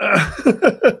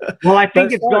 Well, I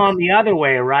think it's gone the other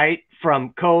way, right?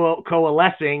 From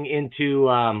coalescing into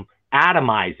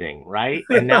atomizing, right?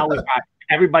 And now we've got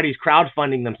everybody's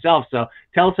crowdfunding themselves. So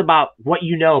tell us about what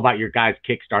you know about your guys'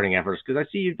 Kickstarting efforts, because I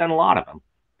see you've done a lot of them.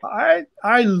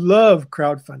 I love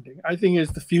crowdfunding. I think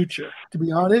it's the future, to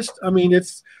be honest. I mean,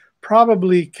 it's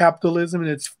probably capitalism in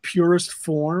its purest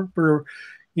form, where,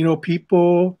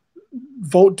 people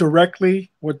vote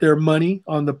directly with their money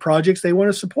on the projects they want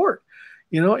to support.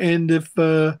 And if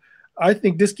I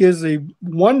think this gives a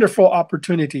wonderful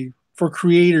opportunity for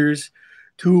creators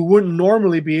who wouldn't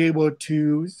normally be able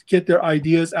to get their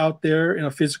ideas out there in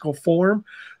a physical form,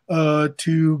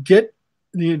 to get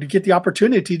the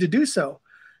opportunity to do so.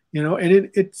 And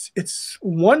it's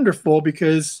wonderful,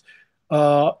 because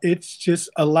it just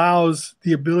allows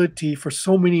the ability for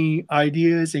so many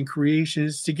ideas and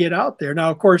creations to get out there. Now,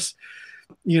 of course,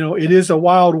 it is a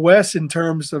wild west in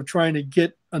terms of trying to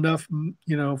get enough,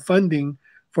 funding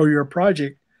for your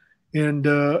project. And,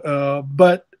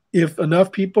 but if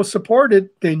enough people support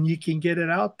it, then you can get it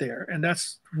out there. And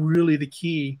that's really the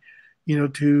key,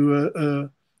 to,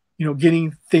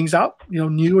 getting things out,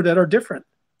 new that are different.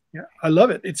 Yeah, I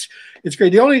love it. It's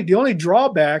great. The only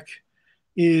drawback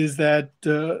is that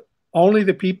only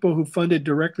the people who fund it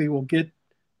directly will get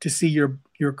to see your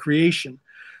creation.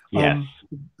 Yes.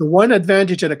 The one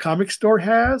advantage that a comic store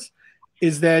has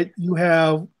is that you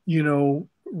have,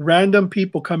 random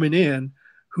people coming in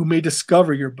who may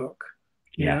discover your book.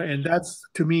 Yeah. And that's,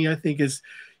 to me, I think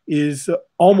is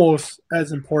almost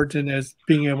as important as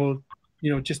being able,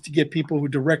 just to get people who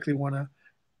directly want to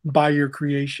buy your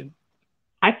creation.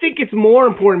 I think it's more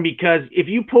important because if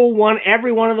you pull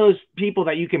every one of those people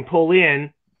that you can pull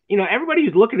in, everybody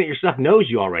who's looking at your stuff knows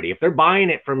you already. If they're buying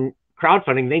it from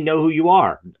crowdfunding, they know who you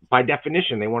are. By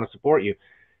definition, they want to support you.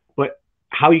 But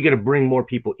how are you going to bring more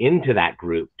people into that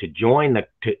group to join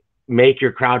to make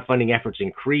your crowdfunding efforts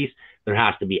increase? There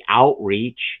has to be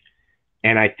outreach.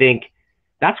 And I think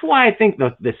that's why I think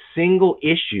the single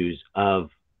issues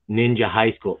of Ninja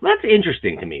High School, that's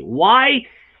interesting to me. Why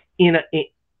in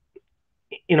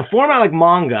a format like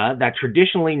manga that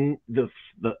traditionally the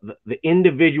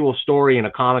individual story in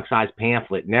a comic-sized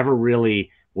pamphlet never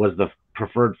really was the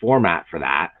preferred format for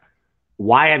that,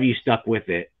 why have you stuck with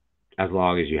it as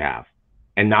long as you have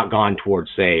and not gone towards,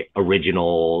 say,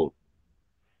 original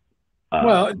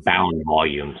bound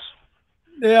volumes?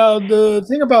 Yeah, the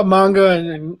thing about manga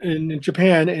in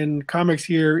Japan and comics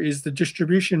here is the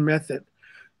distribution method.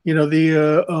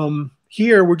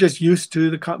 Here we're just used to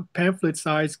the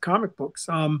pamphlet-sized comic books.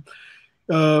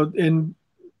 And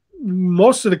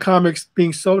most of the comics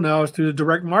being sold now is through the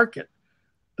direct market.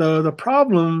 The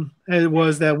problem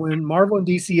was that when Marvel and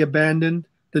DC abandoned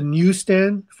the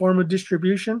newsstand form of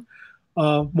distribution,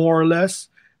 more or less,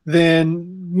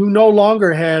 then you no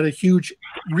longer had a huge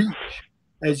reach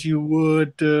as you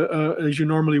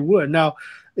normally would. Now,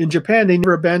 in Japan, they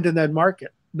never abandoned that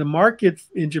market. The market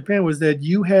in Japan was that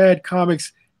you had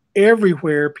comics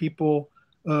everywhere people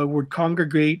would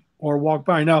congregate or walk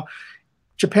by. Now,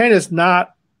 Japan is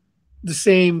not the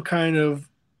same kind of,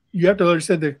 you have to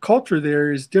understand the culture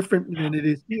there is different than it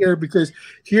is here, because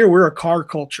here we're a car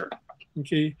culture,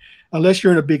 okay? Unless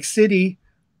you're in a big city,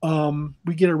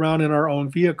 we get around in our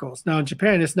own vehicles. Now in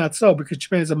Japan, it's not so, because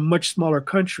Japan is a much smaller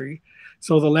country.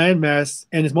 So the landmass,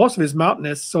 and most of it is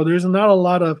mountainous, so there's not a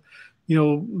lot of,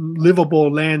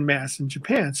 livable landmass in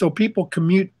Japan. So people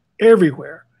commute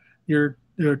everywhere. There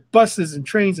are buses and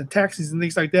trains and taxis and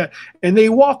things like that, and they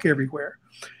walk everywhere.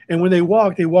 And when they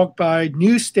walk by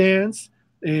newsstands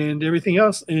and everything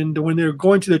else. And when they're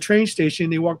going to the train station,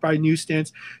 they walk by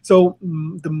newsstands. So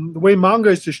the way manga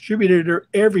is distributed are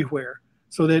everywhere.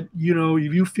 So that,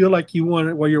 if you feel like you want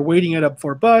it while you're waiting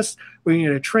for a bus, waiting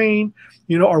at a train,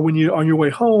 or when you're on your way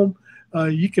home,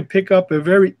 you can pick up a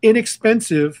very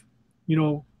inexpensive,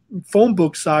 phone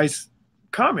book size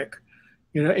comic,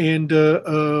 and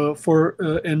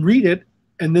read it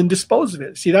and then dispose of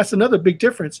it. See, that's another big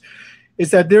difference,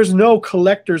 is that there's no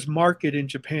collector's market in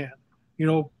Japan.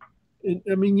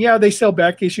 They sell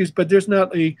back issues, but there's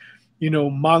not a,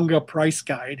 manga price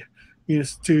guide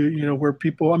to, where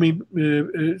people,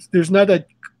 there's not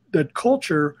that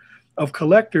culture of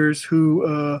collectors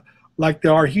who, like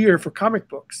there are here for comic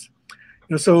books.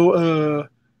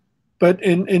 But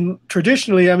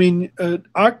traditionally,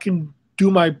 I can do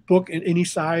my book in any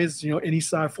size, any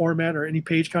size format or any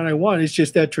page count I want. It's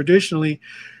just that traditionally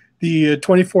the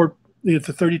 24 to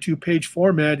 32 page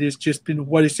format has just been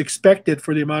what is expected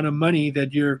for the amount of money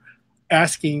that you're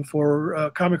asking for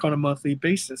a comic on a monthly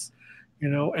basis,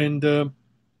 and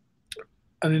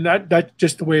that's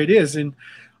just the way it is. And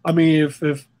I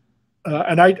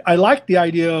like the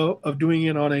idea of doing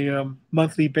it on a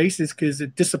monthly basis, because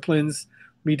it disciplines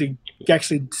me to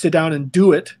actually sit down and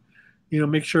do it,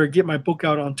 make sure I get my book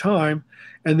out on time.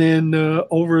 And then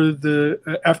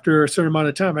after a certain amount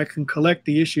of time, I can collect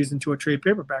the issues into a trade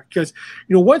paperback, because,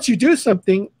 once you do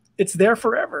something, it's there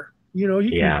forever.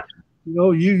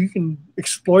 You can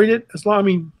exploit it as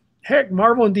long. Heck,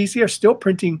 Marvel and DC are still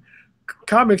printing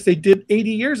comics they did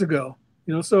 80 years ago,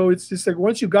 so it's just like,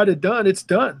 once you got it done, it's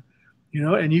done,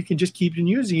 and you can just keep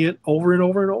using it over and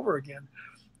over and over again.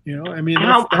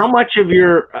 How much of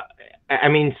your,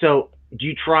 so do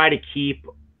you try to keep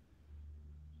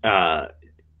your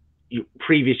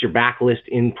backlist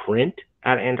in print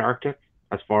at Antarctic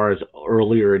as far as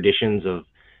earlier editions of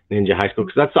Ninja High School?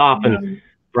 Because that's often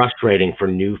frustrating for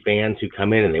new fans who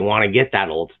come in and they want to get that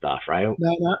old stuff, right?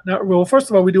 Not well. First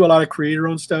of all, we do a lot of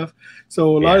creator-owned stuff.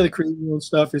 So a lot of the creator-owned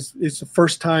stuff is the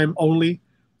first time only.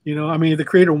 If the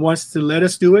creator wants to let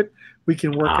us do it, we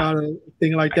can work out a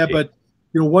thing like that. But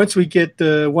once we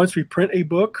print a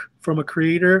book from a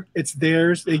creator, it's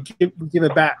theirs. We give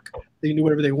it back. They can do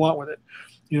whatever they want with it.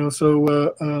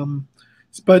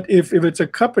 But if it's a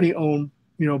company-owned,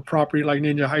 property like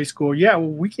Ninja High School,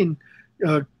 we can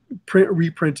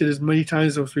reprinted as many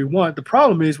times as we want. The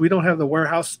problem is we don't have the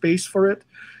warehouse space for it,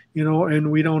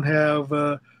 and we don't have,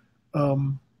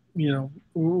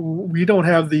 we don't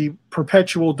have the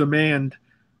perpetual demand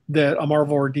that a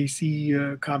Marvel or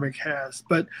DC comic has.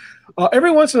 But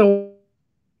every once in a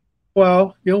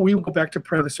while, we go back to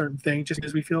print a certain thing just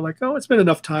because we feel like, oh, it's been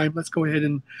enough time. Let's go ahead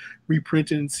and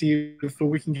reprint it and see if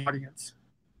we can get audience.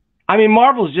 I mean,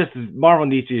 Marvel and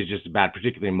DC is just bad,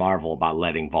 particularly Marvel, about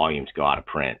letting volumes go out of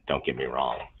print. Don't get me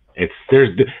wrong.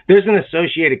 There's an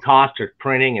associated cost to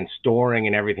printing and storing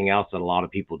and everything else that a lot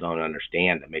of people don't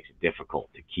understand that makes it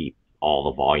difficult to keep all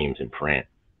the volumes in print.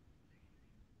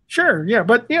 Sure, yeah,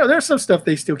 but there's some stuff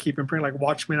they still keep in print, like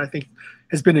Watchmen. I think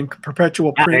has been in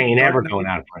perpetual print. That ain't never going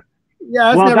out of print.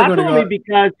 Yeah, well,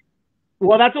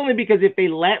 that's only because if they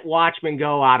let Watchmen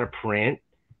go out of print,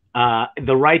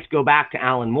 the rights go back to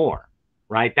Alan Moore,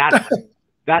 right? Alan's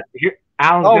we can't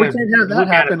have that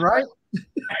happen, right?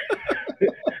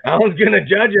 Alan's going to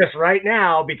judge us right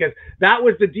now because that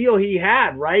was the deal he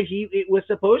had, right? It was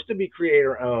supposed to be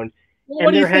creator owned,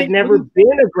 and there had never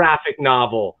been a graphic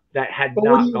novel that had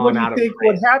not gone out of print.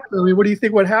 What happened? I mean, what do you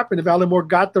think would happen if Alan Moore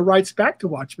got the rights back to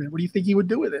Watchmen? What do you think he would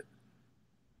do with it?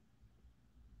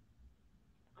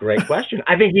 Great question.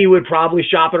 I think he would probably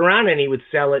shop it around and he would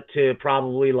sell it to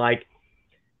probably like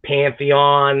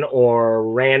Pantheon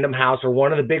or Random House or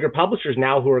one of the bigger publishers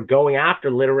now who are going after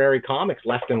literary comics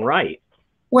left and right.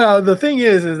 Well, the thing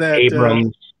is that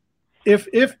Abrams.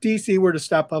 If DC were to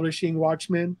stop publishing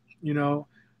Watchmen,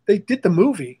 they did the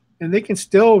movie and they can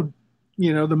still,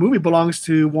 the movie belongs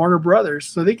to Warner Brothers,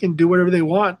 so they can do whatever they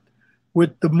want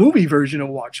with the movie version of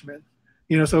Watchmen.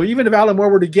 So even if Alan Moore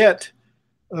were to get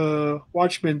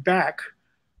Watchmen back,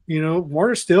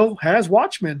 Warner still has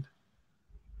Watchmen.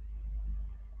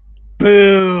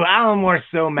 Boo! Alan Moore's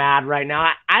so mad right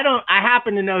now. I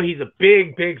happen to know he's a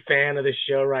big fan of the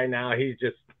show right now.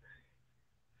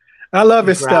 I love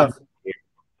his stuff.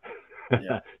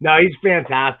 Yeah. No, he's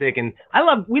fantastic, and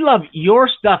we love your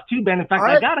stuff too, Ben. In fact,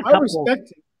 I got a couple.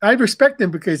 I respect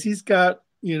him because he's got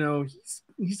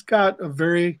he's got a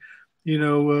very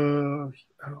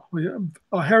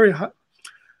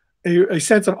a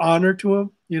sense of honor to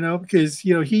him, because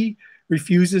he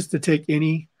refuses to take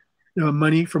any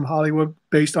money from Hollywood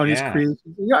based on his creation.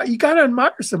 Yeah, you got to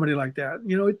admire somebody like that.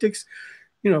 It takes,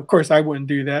 of course, I wouldn't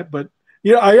do that, but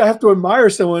I have to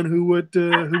admire someone who would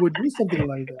do something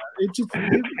like that. It just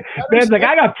Ben's like,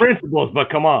 I got principles, but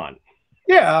come on.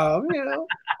 Yeah,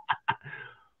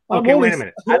 Okay, wait a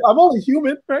minute. I'm only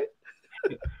human, right?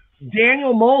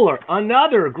 Daniel Moeller,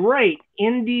 another great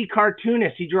indie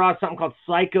cartoonist. He draws something called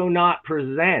Psychonaut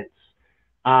Presents.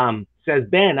 Says,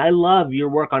 Ben, I love your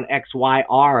work on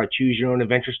XYR, a choose your own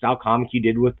adventure style comic you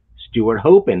did with Stuart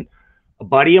Hopen. A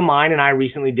buddy of mine and I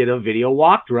recently did a video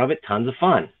walkthrough of it. Tons of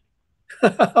fun.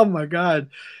 Oh my God,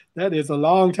 that is a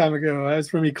long time ago. I was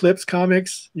from Eclipse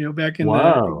Comics, back in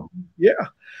wow. I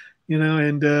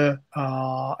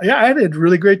had a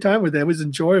really great time with that. It was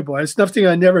enjoyable. It's nothing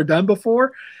I'd never done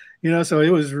before, so it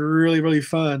was really, really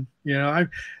fun. That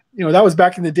was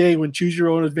back in the day when choose your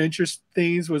own adventure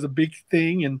things was a big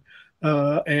thing, and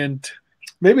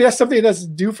maybe that's something that's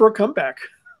due for a comeback.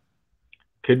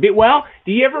 Could be. Well,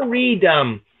 do you ever read?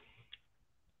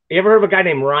 You ever heard of a guy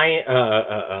named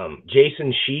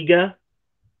Jason Shiga?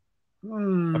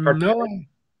 No.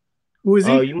 Who is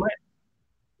he? Oh, you might.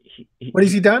 What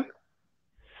has he done?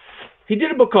 He did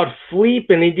a book called Sleep,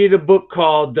 and he did a book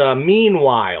called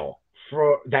Meanwhile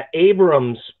that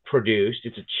Abrams produced.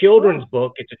 It's a children's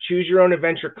book. It's a choose your own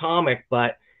adventure comic,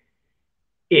 but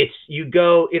it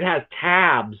has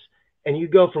tabs, and you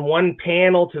go from one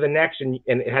panel to the next, and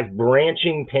it has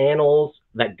branching panels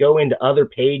that go into other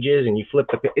pages, and you flip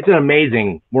it's an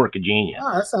amazing work of genius.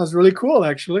 Oh, that sounds really cool,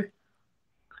 actually.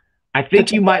 I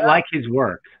think you might like his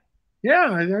work.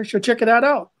 Yeah, I should check it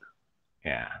out.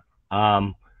 Yeah.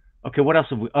 Okay, what else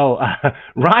have we?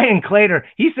 Ryan Clater,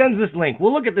 he sends this link.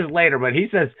 We'll look at this later, but he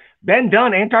says, Ben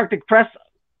Dunn, Antarctic Press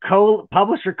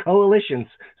Publisher Coalitions.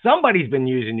 Somebody's been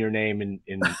using your name in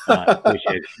association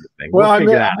with this thing. Well,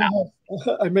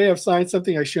 I may have signed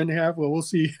something I shouldn't have. Well, we'll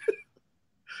see.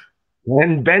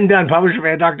 And Ben Dunn, publisher of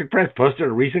Antarctic Press, posted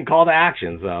a recent call to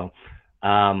action. So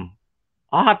I'll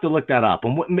have to look that up.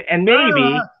 And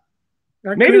maybe...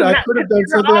 I could have done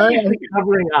something.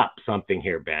 Covering up something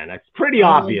here, Ben. It's pretty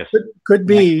obvious. Could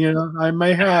be, I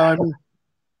may have.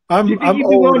 I'm you'd be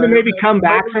willing to maybe come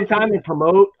back sometime and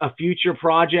promote a future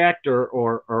project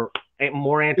or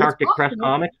more Antarctic Press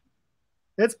comics?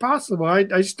 It's possible. I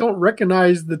just don't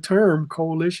recognize the term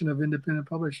Coalition of Independent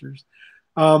Publishers.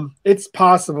 It's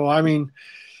possible. I mean,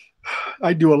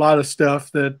 I do a lot of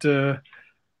stuff that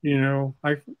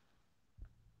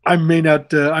I may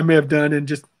not. I may have done and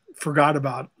just forgot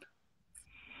about.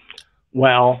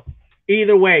 Well,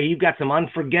 either way, you've got some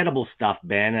unforgettable stuff,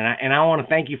 Ben, and I want to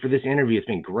thank you for this interview. It's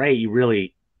been great. You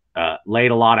really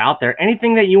laid a lot out there.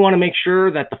 Anything that you want to make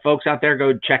sure that the folks out there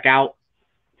go check out?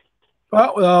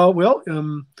 Well,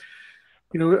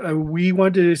 we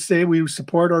want to say we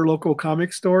support our local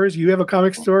comic stores. You have a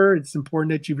comic store, it's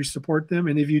important that you support them.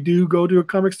 And if you do go to a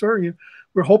comic store,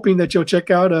 we're hoping that you'll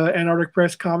check out Antarctic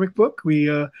Press comic book. We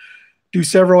do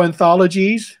several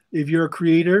anthologies. If you're a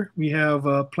creator, we have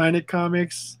Planet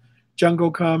Comics,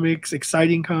 Jungle Comics,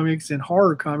 Exciting Comics, and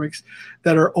Horror Comics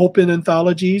that are open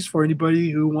anthologies for anybody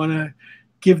who want to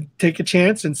take a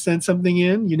chance and send something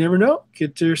in. You never know.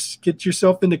 Get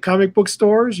yourself into comic book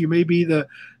stores. You may be the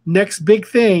next big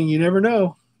thing. You never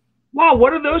know. Wow,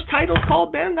 what are those titles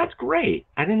called, Ben? That's great.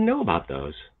 I didn't know about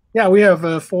those. Yeah, we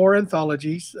have 4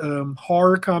 anthologies.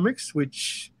 Horror Comics,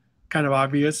 which kind of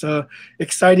obvious.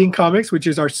 Exciting Comics, which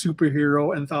is our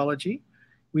superhero anthology.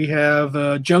 We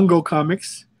have Jungle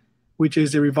Comics, which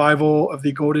is a revival of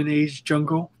the Golden Age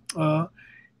Jungle.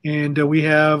 And we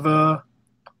have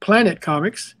Planet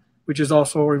Comics, which is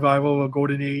also a revival of a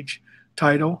Golden Age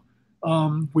title,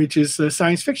 which is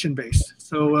science fiction based.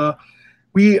 So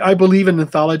I believe in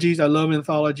anthologies. I love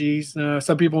anthologies.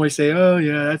 Some people may say, "Oh,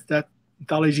 yeah, that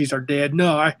anthologies are dead."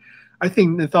 No, I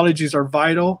think anthologies are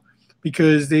vital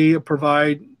because they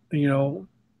provide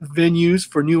venues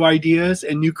for new ideas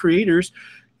and new creators,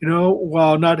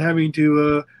 while not having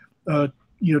to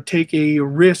take a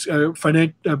risk,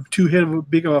 too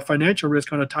big of a financial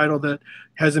risk on a title that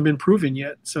hasn't been proven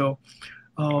yet. So,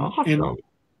 awesome.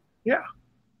 Yeah.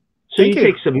 So you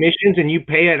take submissions and you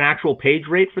pay an actual page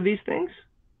rate for these things?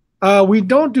 We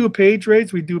don't do page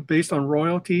rates. We do based on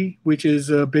royalty, which is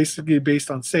basically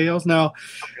based on sales. Now,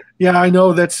 yeah, I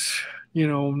know that's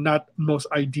not the most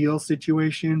ideal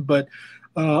situation, but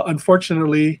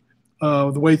unfortunately,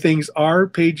 the way things are,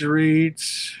 page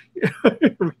rates.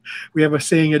 We have a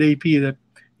saying at AP that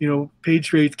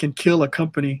page rates can kill a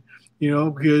company.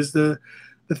 Because the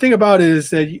thing about it is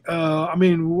that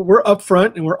we're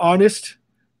upfront and we're honest,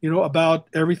 about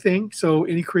everything. So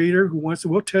any creator who wants to,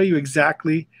 we'll tell you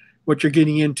exactly what you're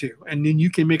getting into, and then you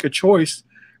can make a choice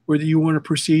whether you want to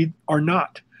proceed or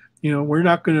not. We're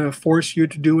not going to force you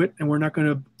to do it, and we're not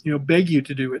going to beg you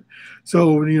to do it.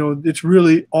 So it's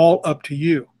really all up to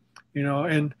you.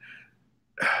 And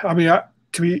I mean,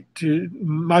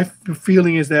 my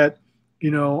feeling is that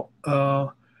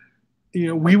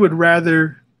we would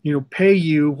rather pay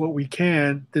you what we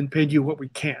can than pay you what we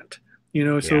can't.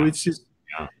 So it's just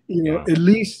at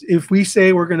least if we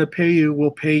say we're going to pay you, we'll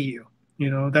pay you.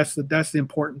 That's the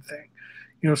important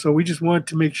thing. So we just want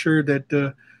to make sure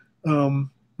that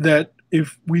that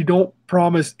if we don't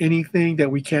promise anything,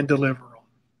 that we can deliver.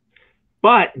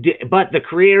 But the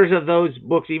creators of those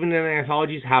books, even in the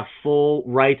anthologies, have full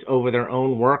rights over their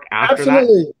own work after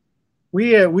Absolutely.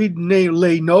 that? We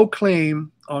lay no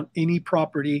claim on any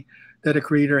property that a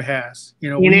creator has.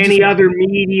 In any other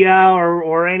media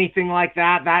or anything like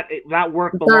that, that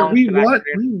work belongs to that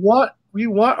creator. We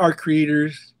want our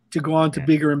creators to go on to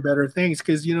bigger and better things,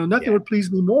 because nothing would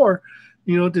please me more,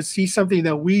 to see something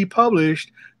that we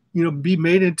published, be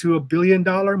made into $1 billion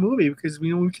movie, because we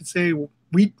can say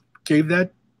we gave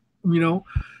that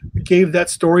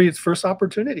story its first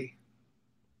opportunity.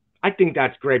 I think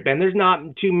that's great, Ben. There's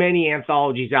not too many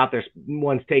anthologies out there,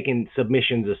 ones taking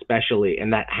submissions especially,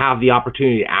 and that have the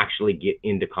opportunity to actually get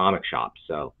into comic shops.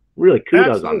 So really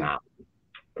kudos Absolutely. on that.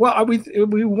 Well,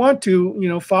 we want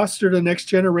to foster the next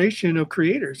generation of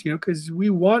creators, because we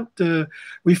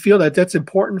feel that that's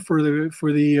important for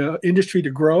the industry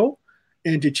to grow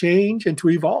and to change and to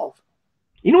evolve.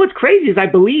 What's crazy is I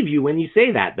believe you when you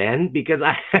say that, Ben, because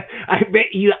I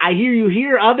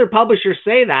hear other publishers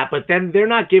say that, but then they're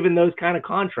not giving those kind of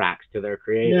contracts to their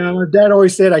creators. Yeah, my dad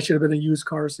always said I should have been a used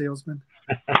car salesman.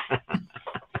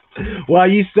 Well,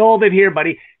 you sold it here,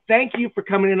 buddy. Thank you for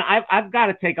coming in. I've got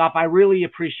to take off. I really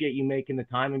appreciate you making the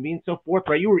time and being so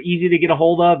forthright. You were easy to get a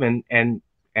hold of and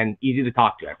easy to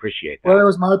talk to. I appreciate that. Well, it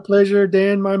was my pleasure,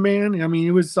 Dan, my man. I mean,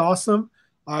 it was awesome.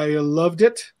 I loved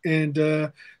it,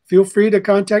 and feel free to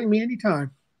contact me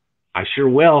anytime. I sure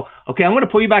will. Okay, I'm going to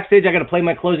pull you backstage. I got to play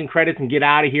my closing credits and get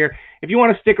out of here. If you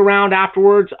want to stick around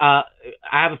afterwards, I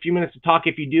have a few minutes to talk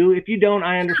if you do. If you don't,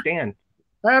 I understand.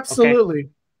 Absolutely. Okay.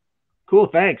 Cool,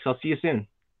 thanks. I'll see you soon.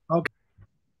 Okay.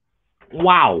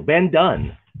 Wow, Ben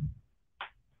Dunn.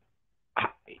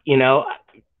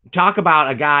 Talk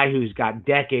about a guy who's got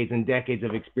decades and decades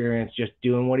of experience just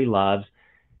doing what he loves,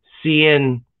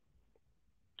 seeing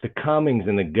the comings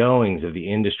and the goings of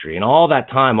the industry, and all that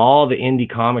time, all the indie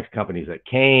comics companies that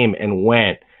came and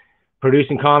went,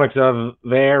 producing comics of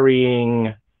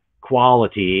varying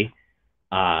quality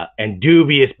and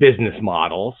dubious business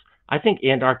models. I think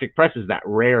Antarctic Press is that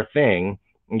rare thing.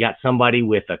 You got somebody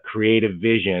with a creative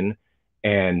vision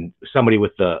and somebody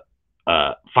with the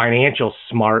financial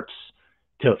smarts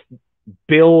to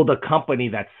build a company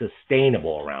that's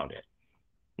sustainable around it.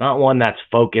 Not one that's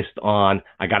focused on,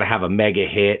 I got to have a mega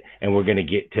hit and we're going to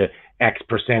get to X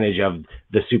percentage of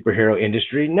the superhero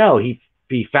industry. No, he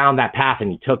found that path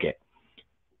and he took it.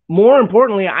 More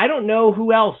importantly, I don't know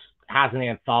who else has an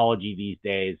anthology these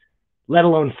days, let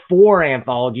alone 4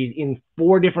 anthologies in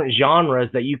 4 different genres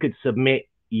that you could submit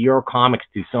your comics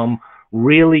to. So I'm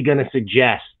really going to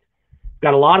suggest,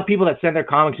 got a lot of people that send their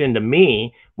comics into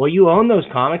me. Well, you own those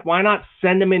comics. Why not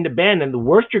send them into Ben? And the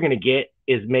worst you're going to get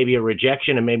is maybe a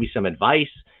rejection and maybe some advice.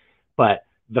 But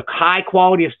the high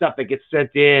quality of stuff that gets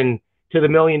sent in to the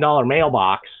 $1 million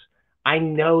mailbox, I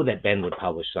know that Ben would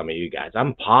publish some of you guys.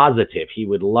 I'm positive he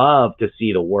would love to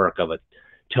see the work of a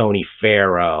Tony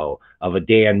Farrow, of a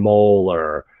Dan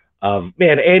Moeller, of,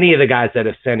 man, any of the guys that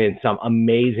have sent in some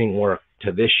amazing work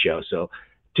to this show. So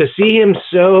to see him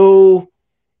so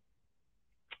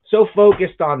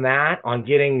focused on that, on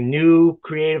getting new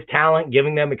creative talent,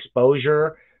 giving them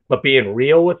exposure, but being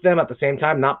real with them at the same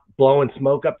time, not blowing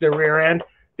smoke up their rear end,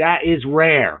 that is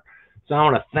rare. So I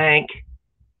want to thank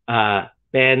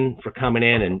Ben for coming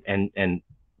in and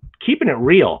keeping it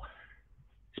real.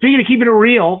 Speaking of keeping it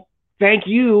real, thank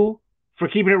you for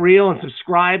keeping it real and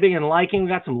subscribing and liking. We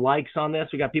got some likes on this.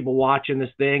 We got people watching this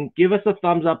thing. Give us a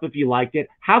thumbs up if you liked it.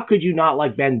 How could you not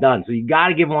like Ben Dunn? So you got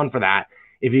to give one for that.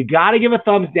 If you got to give a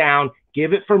thumbs down,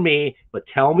 give it for me, but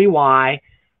tell me why.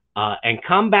 And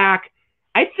come back.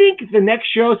 I think the next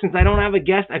show, since I don't have a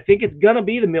guest, I think it's going to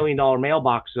be the $1 million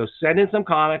mailbox. So send in some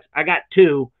comics. I got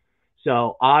 2.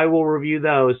 So I will review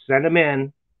those. Send them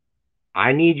in.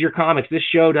 I need your comics. This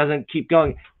show doesn't keep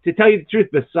going. To tell you the truth,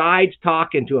 besides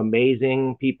talking to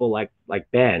amazing people like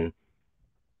Ben,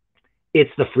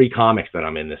 it's the free comics that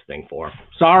I'm in this thing for.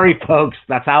 Sorry, folks.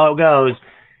 That's how it goes.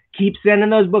 Keep sending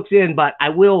those books in, but I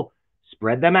will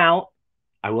spread them out.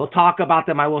 I will talk about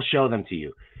them. I will show them to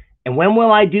you. And when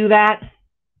will I do that?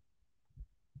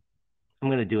 I'm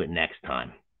going to do it next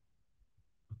time.